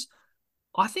goes.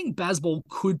 I think Bazball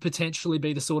could potentially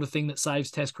be the sort of thing that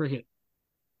saves Test cricket.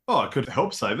 Oh, it could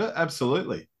help save it.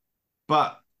 Absolutely.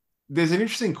 But there's an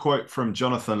interesting quote from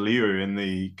Jonathan Liu in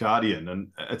The Guardian, and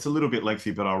it's a little bit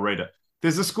lengthy, but I'll read it.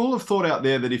 There's a school of thought out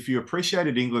there that if you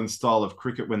appreciated England's style of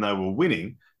cricket when they were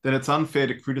winning, then it's unfair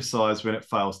to criticise when it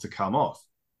fails to come off.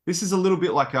 This is a little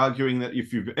bit like arguing that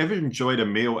if you've ever enjoyed a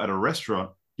meal at a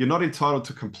restaurant, you're not entitled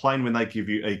to complain when they give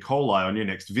you E. coli on your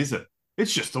next visit.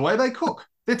 It's just the way they cook.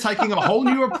 They're taking a whole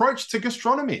new approach to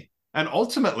gastronomy. And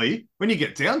ultimately, when you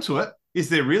get down to it, is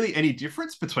there really any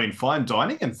difference between fine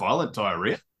dining and violent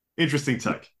diarrhea? Interesting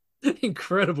take.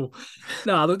 Incredible.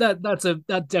 No, that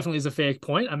definitely is a fair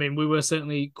point. I mean, we were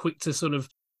certainly quick to sort of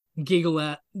giggle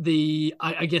at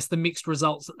I guess the mixed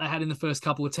results that they had in the first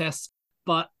couple of tests,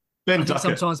 but Ben I think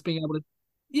Duckett. sometimes being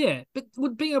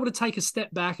able to take a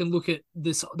step back and look at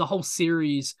the whole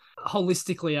series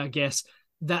holistically, I guess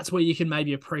that's where you can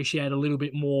maybe appreciate a little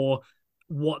bit more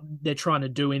what they're trying to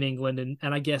do in England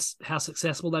and I guess how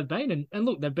successful they've been. And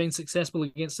look, they've been successful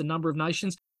against a number of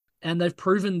nations. And they've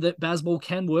proven that Bazball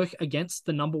can work against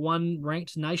the number one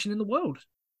ranked nation in the world.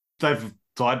 They've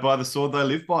died by the sword they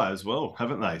live by as well,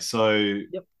 haven't they? So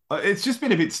Yep. It's just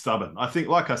been a bit stubborn. I think,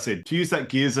 like I said, to use that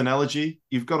gears analogy,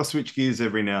 you've got to switch gears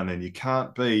every now and then. You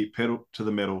can't be pedal to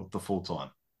the metal the full time.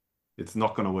 It's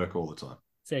not going to work all the time.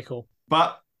 Fair call.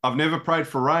 But I've never prayed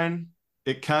for rain.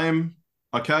 It came.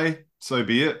 Okay, so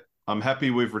be it. I'm happy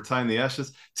we've retained the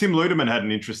Ashes. Tim Ludeman had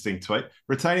an interesting tweet.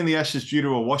 Retaining the Ashes due to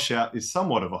a washout is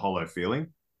somewhat of a hollow feeling.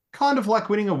 Kind of like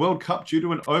winning a World Cup due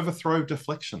to an overthrow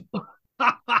deflection.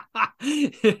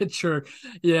 True.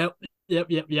 Yeah.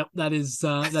 Yep. That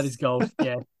is gold.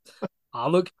 Yeah.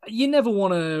 Look, you never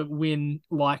want to win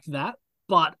like that,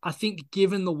 but I think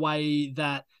given the way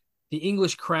that the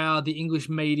English crowd, the English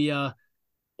media,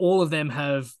 all of them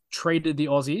have treated the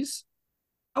Aussies,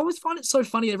 I always find it so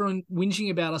funny everyone whinging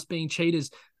about us being cheaters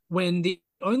when the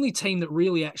only team that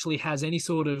really actually has any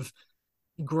sort of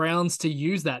grounds to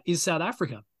use that is South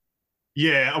Africa.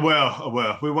 Yeah,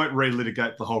 well, we won't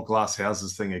relitigate the whole glass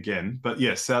houses thing again. But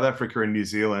yes, South Africa and New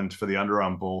Zealand for the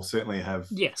underarm ball certainly have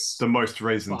the most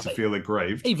reason to feel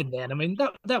aggrieved. Even then, I mean,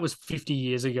 that was 50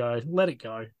 years ago. Let it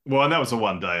go. Well, and that was a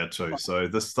one day or two, so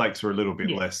the stakes were a little bit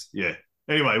less. Yeah.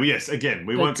 Anyway, yes, again,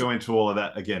 we won't go into all of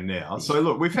that again now. So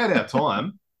look, we've had our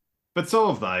time, but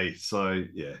so have they. So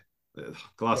yeah,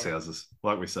 glass houses,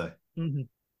 like we say. Mm-hmm.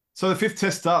 So the fifth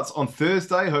test starts on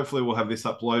Thursday. Hopefully we'll have this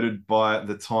uploaded by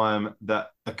the time that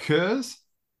occurs.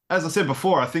 As I said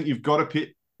before, I think you've got to pit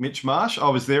Mitch Marsh. I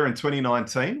was there in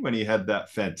 2019 when he had that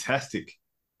fantastic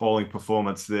bowling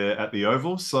performance there at the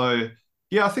Oval. So,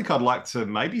 yeah, I think I'd like to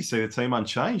maybe see the team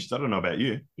unchanged. I don't know about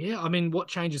you. Yeah, I mean, what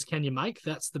changes can you make?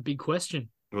 That's the big question.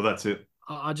 Well, that's it.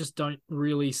 I just don't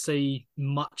really see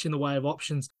much in the way of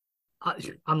options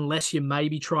unless you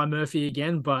maybe try Murphy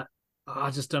again, but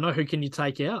I just don't know. Who can you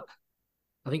take out?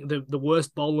 I think the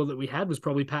worst bowler that we had was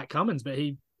probably Pat Cummins, but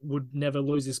he would never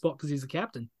lose his spot because he's the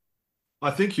captain.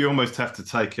 I think you almost have to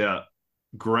take out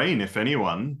Green, if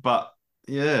anyone. But,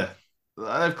 yeah,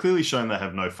 they've clearly shown they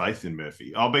have no faith in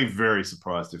Murphy. I'll be very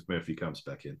surprised if Murphy comes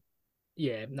back in.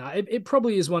 Yeah, no, it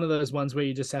probably is one of those ones where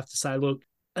you just have to say, look,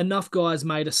 enough guys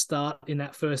made a start in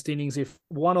that first innings. If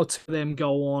one or two of them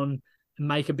go on and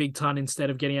make a big ton instead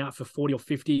of getting out for 40 or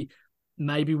 50,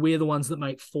 maybe we're the ones that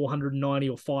make 490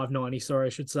 or 590, sorry, I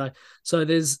should say. So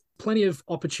there's plenty of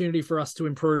opportunity for us to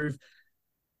improve.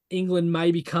 England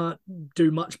maybe can't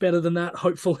do much better than that,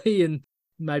 hopefully, and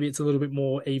maybe it's a little bit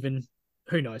more even.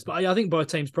 Who knows? But I think both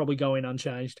teams probably go in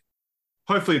unchanged.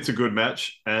 Hopefully it's a good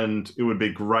match, and it would be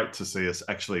great to see us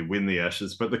actually win the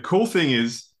Ashes. But the cool thing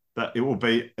is that it will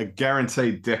be a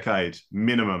guaranteed decade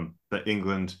minimum that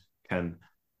England can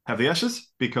have the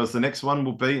Ashes, because the next one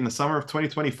will be in the summer of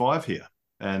 2025 here,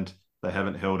 and they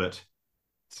haven't held it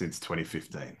since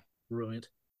 2015. Brilliant.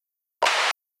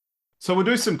 So we'll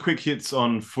do some quick hits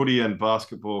on footy and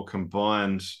basketball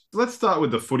combined. Let's start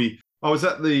with the footy. I was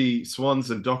at the Swans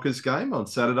and Dockers game on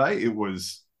Saturday. It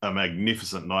was a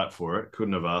magnificent night for it.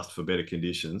 Couldn't have asked for better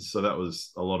conditions. So that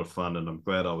was a lot of fun, and I'm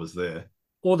glad I was there.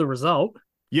 Or the result.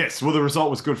 Yes, well, the result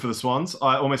was good for the Swans.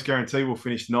 I almost guarantee we'll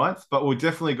finish ninth, but we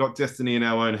definitely got destiny in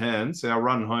our own hands. Our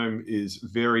run home is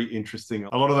very interesting.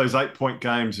 A lot of those 8-point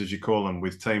games, as you call them,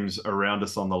 with teams around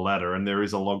us on the ladder, and there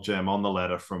is a logjam on the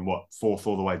ladder from, 4th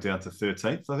all the way down to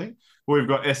 13th, I think. We've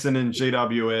got Essendon,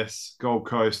 GWS, Gold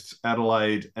Coast,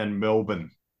 Adelaide, and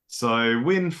Melbourne. So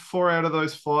win 4 out of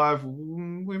those 5,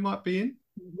 we might be in.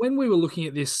 When we were looking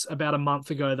at this about a month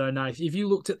ago, though, Nath, if you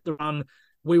looked at the run,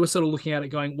 we were sort of looking at it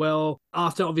going, well,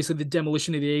 after obviously the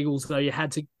demolition of the Eagles, though, you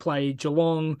had to play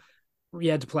Geelong,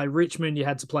 you had to play Richmond, you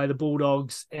had to play the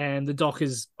Bulldogs, and the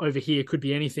Dockers over here could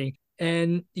be anything.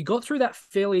 And you got through that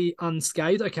fairly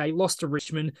unscathed. Okay, lost to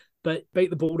Richmond, but beat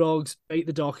the Bulldogs, beat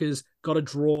the Dockers, got a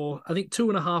draw. I think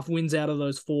 2.5 wins out of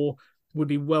those 4 would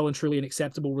be well and truly an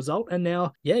acceptable result. And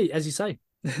now, yeah, as you say,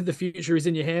 the future is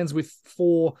in your hands with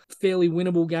 4 fairly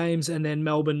winnable games, and then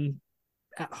Melbourne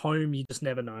at home, you just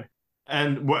never know.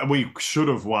 And we should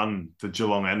have won the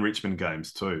Geelong and Richmond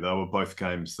games too. They were both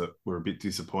games that were a bit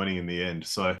disappointing in the end.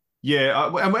 So, yeah,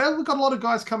 and we've got a lot of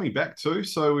guys coming back too.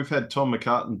 So we've had Tom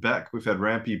McCartan back. We've had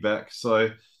Rampy back. So,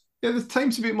 yeah, the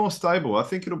team's a bit more stable. I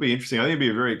think it'll be interesting. I think it'll be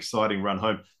a very exciting run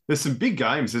home. There's some big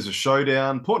games. There's a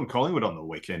showdown. Port and Collingwood on the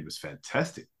weekend was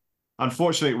fantastic.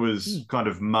 Unfortunately, it was kind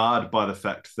of marred by the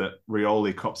fact that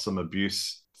Rioli copped some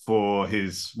abuse for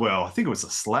his, I think it was a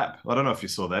slap. I don't know if you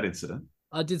saw that incident.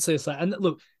 I did see that. And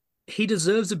look, he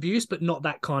deserves abuse, but not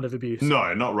that kind of abuse.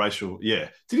 No, not racial. Yeah.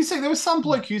 Did you see there was some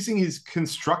bloke using his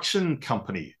construction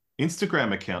company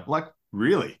Instagram account? Like,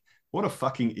 really? What a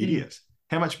fucking idiot.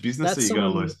 How much business are you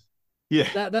going to lose?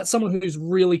 Yeah. That's someone who's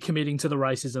really committing to the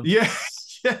racism. Yeah.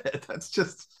 Yeah, that's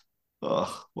just,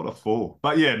 oh, what a fool.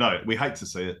 But yeah, no, we hate to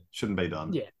see it. Shouldn't be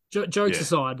done. Yeah, jokes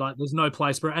aside, like there's no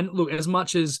place for it. And look, as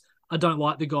much as I don't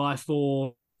like the guy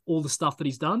for all the stuff that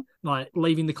he's done, like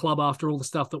leaving the club after all the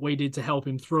stuff that we did to help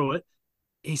him through it,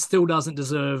 he still doesn't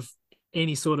deserve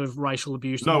any sort of racial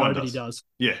abuse. No one Nobody does.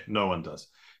 Yeah, no one does.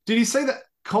 Did you see that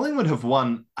Collingwood have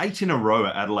won 8 in a row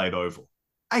at Adelaide Oval?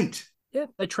 8. Yeah,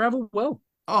 they travel well.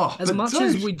 Oh, as much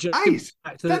as we joke 8.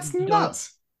 That's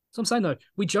nuts. So I'm saying though,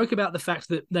 we joke about the fact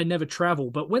that they never travel,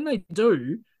 but when they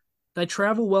do, they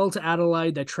travel well to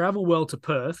Adelaide, they travel well to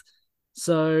Perth.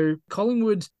 So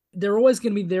Collingwood, they're always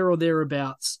going to be there or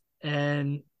thereabouts.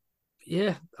 And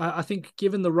yeah, I think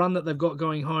given the run that they've got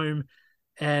going home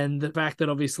and the fact that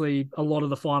obviously a lot of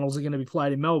the finals are going to be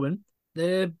played in Melbourne,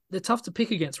 they're tough to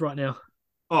pick against right now.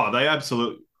 Oh,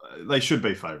 they should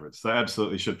be favourites. They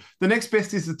absolutely should. The next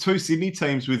best is the 2 Sydney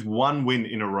teams with 1 win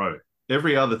in a row.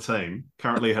 Every other team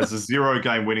currently has a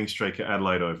 0-game winning streak at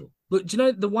Adelaide Oval. Look, do you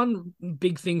know the one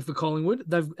big thing for Collingwood?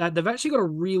 They've actually got a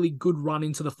really good run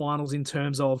into the finals in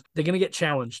terms of they're going to get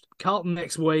challenged. Carlton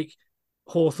next week,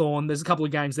 Hawthorn. There's a couple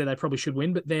of games there they probably should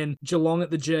win, but then Geelong at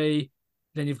the G,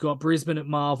 then you've got Brisbane at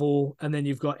Marvel, and then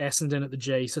you've got Essendon at the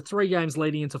G. So 3 games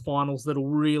leading into finals that'll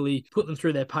really put them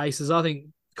through their paces. I think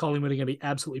Collingwood are going to be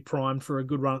absolutely primed for a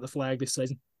good run at the flag this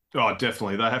season. Oh,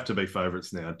 definitely. They have to be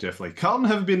favourites now, definitely. Carlton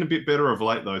have been a bit better of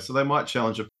late, though, so they might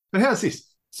challenge them. But how's this?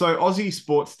 So Aussie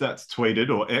Sports Stats tweeted,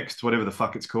 or X'd, whatever the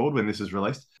fuck it's called when this is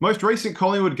released. Most recent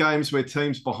Collingwood games where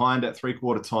teams behind at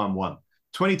three-quarter time won.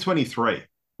 2023,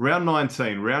 round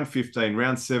 19, round 15,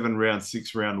 round 7, round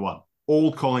 6, round 1.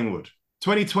 All Collingwood.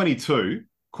 2022,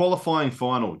 qualifying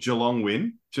final, Geelong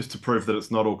win, just to prove that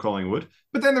it's not all Collingwood.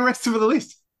 But then the rest of the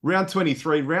list. Round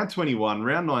 23, round 21,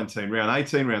 round 19, round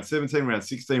 18, round 17, round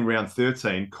 16, round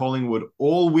 13, Collingwood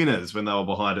all winners when they were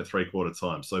behind at three-quarter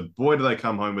time. So boy, do they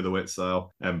come home with a wet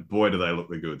sail, and boy, do they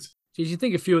look the goods. Geez, you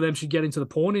think a few of them should get into the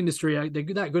porn industry? They're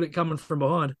that good at coming from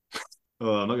behind.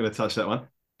 Oh, I'm not going to touch that one.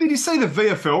 Did you see the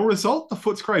VFL result? The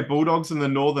Footscray Bulldogs and the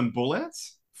Northern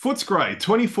Bullets? Footscray,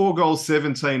 24 goals,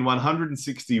 17,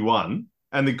 161.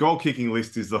 And the goal-kicking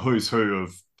list is the who's who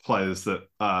of players that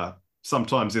are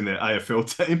sometimes in their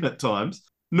AFL team at times.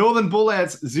 Northern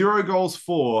Bullets, 0 goals,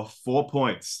 4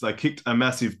 points. They kicked a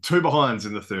massive 2 behinds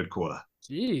in the third quarter.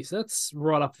 Jeez, that's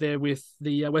right up there with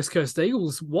the West Coast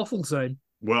Eagles waffle team.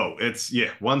 Well, it's,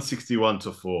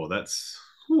 161-4.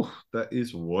 That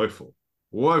is woeful.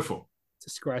 Woeful.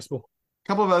 Disgraceful. A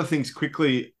couple of other things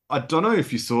quickly. I don't know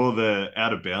if you saw the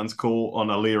out of bounds call on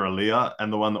Aaliyah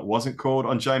and the one that wasn't called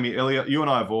on Jamie Elliott. You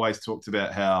and I have always talked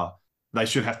about how they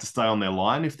should have to stay on their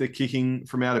line if they're kicking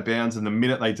from out of bounds. And the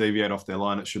minute they deviate off their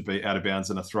line, it should be out of bounds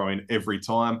and a throw in every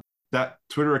time. That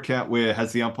Twitter account where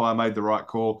has the umpire made the right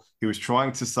call? He was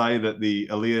trying to say that the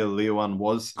Aaliyah one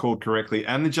was called correctly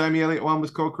and the Jamie Elliott one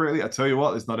was called correctly. I tell you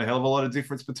what, there's not a hell of a lot of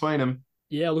difference between them.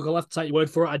 Yeah, look, I'll have to take your word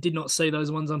for it. I did not see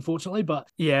those ones, unfortunately. But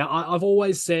yeah, I've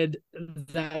always said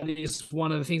that is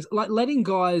one of the things, like letting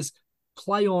guys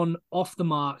play on off the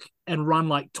mark and run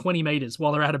like 20 meters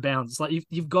while they're out of bounds. Like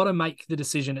you've got to make the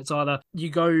decision. It's either you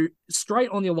go straight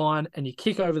on your line and you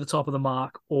kick over the top of the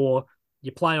mark, or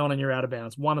you play on and you're out of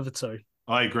bounds. One of the two.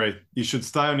 I agree. You should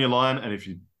stay on your line. And if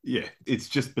it's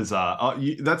just bizarre.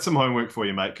 That's some homework for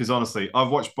you, mate. Because honestly, I've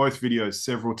watched both videos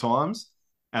several times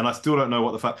and I still don't know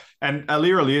what the fuck. And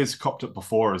Aaliyah's copped it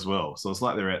before as well. So it's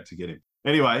like they're out to get him.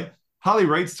 Anyway, Harley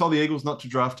Reid's told the Eagles not to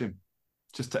draft him,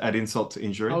 just to add insult to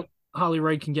injury. Harley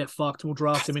Reid can get fucked. We'll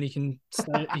draft him and he can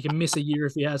miss a year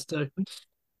if he has to.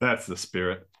 That's the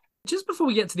spirit. Just before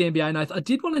we get to the NBA, Nath, I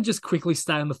did want to just quickly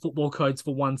stay on the football codes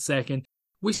for 1 second.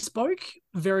 We spoke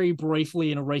very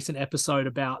briefly in a recent episode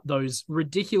about those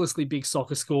ridiculously big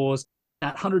soccer scores,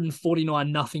 that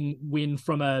 149-0 win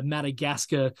from a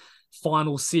Madagascar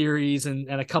final series and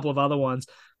a couple of other ones.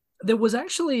 There was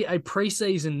actually a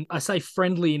preseason, I say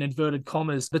friendly in inverted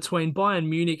commas, between Bayern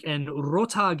Munich and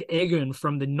Rotag Egon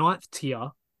from the 9th tier.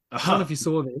 I don't know if you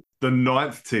saw this. The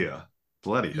 9th tier?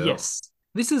 Bloody hell. Yes.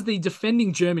 This is the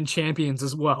defending German champions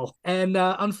as well. And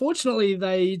unfortunately,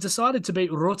 they decided to beat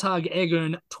Rotag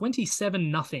Egon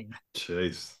 27-0.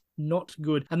 Jeez. Not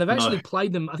good. And they've actually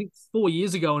played them, I think, 4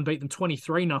 years ago and beat them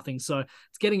 23-0. So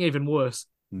it's getting even worse.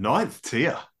 9th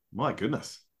tier? My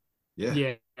goodness.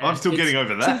 Yeah. I'm still getting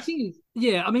over that.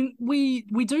 Yeah, I mean, we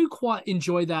do quite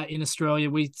enjoy that in Australia.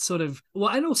 We sort of,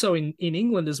 and also in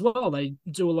England as well, they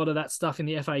do a lot of that stuff in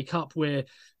the FA Cup where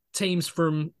teams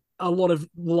from a lot of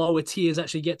lower tiers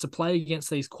actually get to play against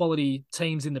these quality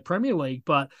teams in the Premier League.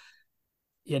 But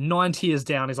yeah, 9 tiers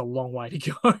down is a long way to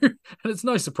go. And it's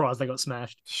no surprise they got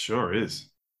smashed. Sure is.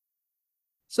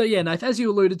 So yeah, Nath, as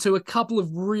you alluded to, a couple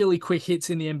of really quick hits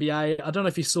in the NBA. I don't know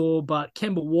if you saw, but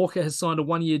Kemba Walker has signed a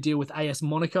 1-year deal with AS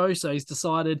Monaco. So he's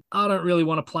decided, I don't really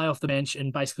want to play off the bench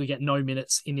and basically get no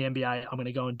minutes in the NBA. I'm going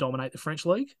to go and dominate the French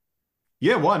league.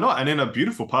 Yeah, why not? And in a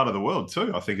beautiful part of the world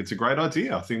too. I think it's a great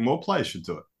idea. I think more players should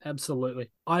do it.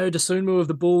 Absolutely. Ayo Dosunmu of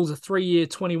the Bulls, a 3-year,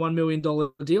 $21 million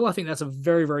deal. I think that's a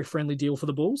very, very friendly deal for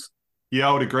the Bulls. Yeah,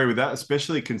 I would agree with that,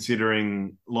 especially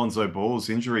considering Lonzo Ball's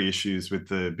injury issues with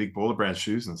the big baller brand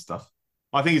shoes and stuff.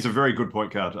 I think he's a very good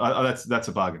point guard. That's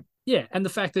a bargain. Yeah, and the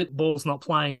fact that Ball's not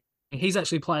playing, he's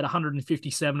actually played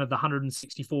 157 of the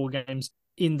 164 games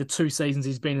in the 2 seasons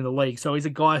he's been in the league. So he's a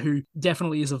guy who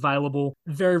definitely is available.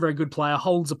 Very, very good player.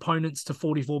 Holds opponents to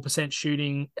 44%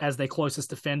 shooting as their closest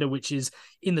defender, which is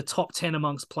in the top 10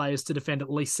 amongst players to defend at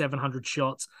least 700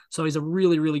 shots. So he's a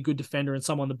really, really good defender and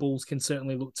someone the Bulls can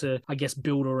certainly look to, I guess,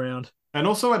 build around. And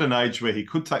also at an age where he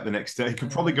could take the next step. He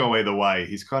could probably go either way.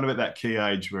 He's kind of at that key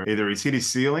age where either he's hit his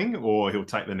ceiling or he'll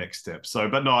take the next step. So,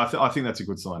 but no, I think that's a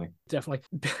good signing. Definitely.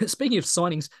 Speaking of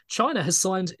signings, China has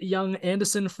signed young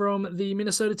Anderson from the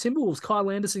Minnesota Timberwolves. Kyle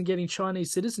Anderson getting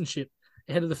Chinese citizenship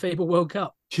ahead of the FIBA World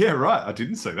Cup. Yeah, right. I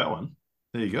didn't see that one.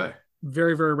 There you go.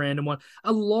 Very, very random one.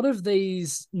 A lot of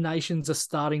these nations are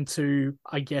starting to,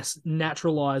 I guess,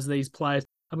 naturalize these players.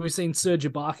 I mean, we've seen Serge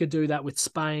Ibaka do that with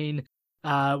Spain.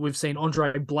 We've seen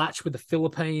Andre Blatch with the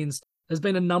Philippines. There's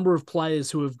been a number of players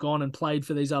who have gone and played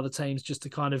for these other teams just to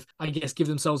kind of, I guess, give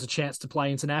themselves a chance to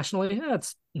play internationally.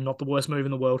 That's not the worst move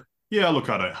in the world. Yeah,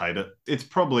 look, I don't hate it. It's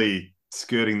probably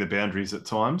skirting the boundaries at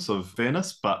times of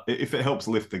fairness, but if it helps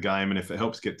lift the game and if it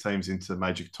helps get teams into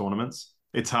major tournaments,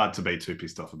 it's hard to be too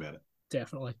pissed off about it.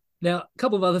 Definitely. Now, a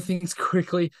couple of other things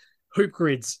quickly. Hoop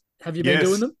grids. Have you been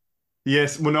doing them?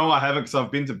 Yes. Well, no, I haven't because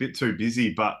I've been a bit too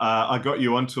busy, but I got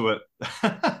you onto it.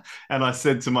 And I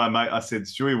said to my mate, I said,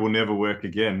 Stewie will never work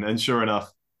again. And sure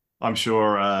enough, I'm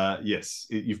sure, yes,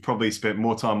 you've probably spent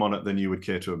more time on it than you would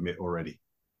care to admit already.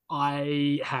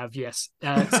 I have, yes.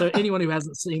 So anyone who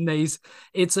hasn't seen these,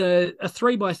 it's a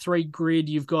 3x3 grid.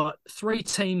 You've got 3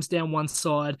 teams down one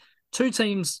side, 2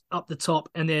 teams up the top,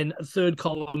 and then a third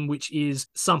column, which is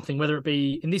something, whether it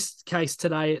be, in this case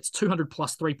today, it's 200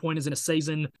 plus 3-pointers in a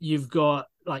season. You've got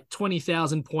like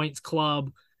 20,000 points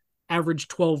club, average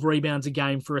 12 rebounds a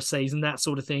game for a season, that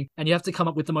sort of thing. And you have to come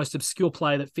up with the most obscure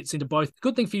player that fits into both.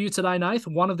 Good thing for you today, Nath,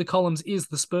 one of the columns is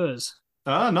the Spurs.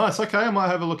 Ah, nice. Okay, I might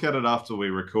have a look at it after we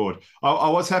record. I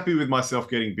was happy with myself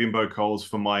getting Bimbo Coles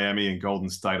for Miami and Golden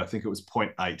State. I think it was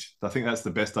 0.8. I think that's the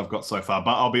best I've got so far.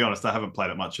 But I'll be honest, I haven't played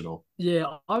it much at all.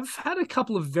 Yeah, I've had a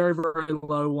couple of very, very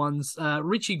low ones.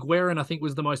 Richie Guerin, I think,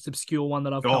 was the most obscure one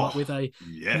that I've come up with.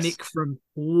 Nick from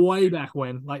way back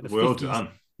when, like the well 50s. Done.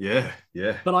 Yeah.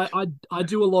 But I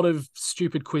do a lot of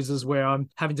stupid quizzes where I'm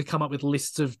having to come up with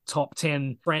lists of top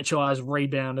 10 franchise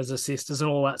rebounders, assisters, and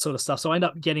all that sort of stuff. So I end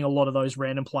up getting a lot of those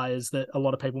random players that a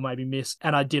lot of people maybe miss.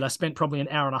 And I spent probably an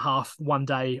hour and a half one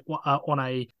day on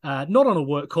a, not on a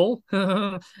work call,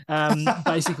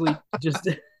 basically just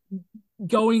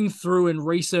going through and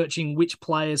researching which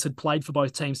players had played for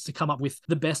both teams to come up with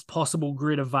the best possible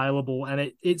grid available.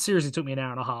 And it seriously took me an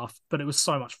hour and a half, but it was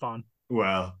so much fun.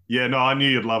 Wow. Yeah, no, I knew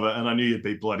you'd love it, and I knew you'd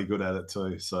be bloody good at it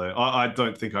too. So I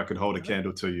don't think I could hold a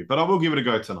candle to you, but I will give it a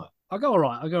go tonight. I'll go all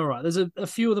right. There's a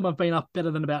few of them I've been up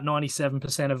better than about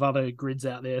 97% of other grids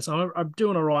out there. So I'm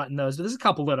doing all right in those. But there's a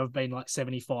couple that have been like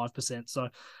 75%. So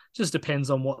it just depends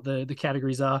on what the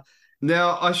categories are.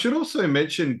 Now, I should also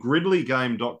mention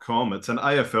gridlygame.com. It's an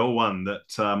AFL one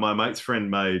that my mate's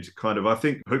friend made, kind of. I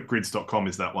think hoopgrids.com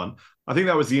is that one. I think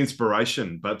that was the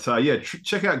inspiration. But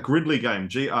check out Gridley Game,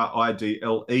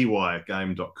 GRIDLEY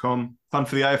game.com. Fun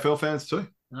for the AFL fans too.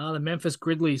 The Memphis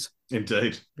Grizzlies.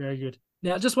 Indeed. Very good.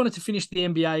 Now, I just wanted to finish the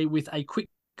NBA with a quick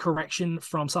correction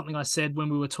from something I said when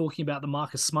we were talking about the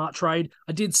Marcus Smart trade.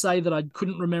 I did say that I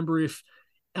couldn't remember if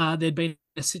there'd been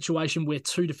a situation where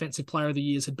 2 Defensive Player of the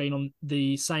Years had been on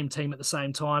the same team at the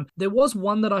same time. There was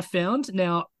one that I found.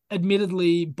 Now,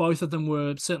 admittedly, both of them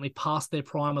were certainly past their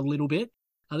prime a little bit.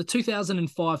 The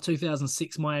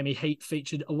 2005-2006 Miami Heat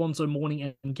featured Alonzo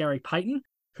Mourning and Gary Payton,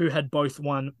 who had both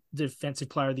won Defensive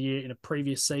Player of the Year in a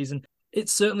previous season.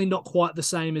 It's certainly not quite the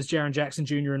same as Jaren Jackson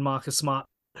Jr. and Marcus Smart,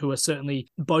 who are certainly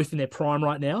both in their prime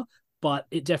right now, but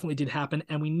it definitely did happen.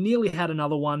 And we nearly had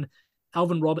another one.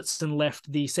 Alvin Robertson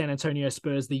left the San Antonio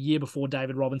Spurs the year before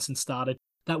David Robinson started.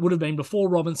 That would have been before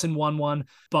Robinson won one,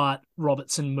 but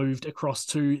Robertson moved across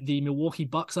to the Milwaukee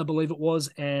Bucks, I believe it was,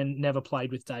 and never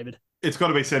played with David. It's got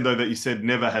to be said, though, that you said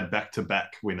never had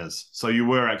back-to-back winners. So you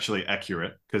were actually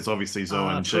accurate, because obviously Zoe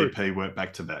and true. GP weren't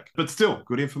back-to-back. But still,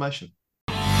 good information.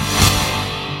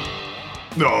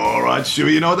 All right,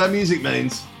 Stewie, you know what that music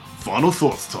means. Final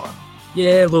thoughts time.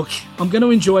 Yeah, look, I'm going to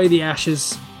enjoy the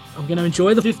Ashes. I'm going to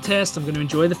enjoy the fifth test. I'm going to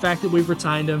enjoy the fact that we've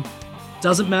retained them.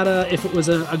 Doesn't matter if it was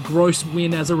a gross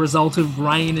win as a result of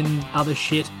rain and other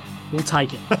shit. We'll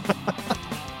take it.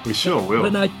 We sure will.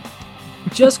 But no,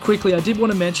 just quickly, I did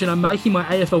want to mention I'm making my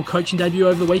AFL coaching debut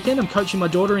over the weekend. I'm coaching my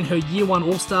daughter in her Year 1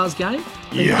 All-Stars game.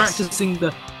 Been practicing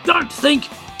the don't think,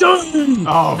 do!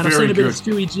 Oh, and I've seen a bit of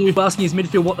Stewie Dew asking his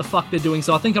midfield what the fuck they're doing,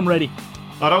 so I think I'm ready.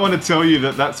 I don't want to tell you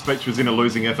that speech was in a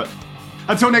losing effort.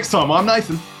 Until next time, I'm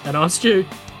Nathan. And I'm Stu.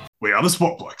 We are the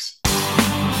Sport Blokes.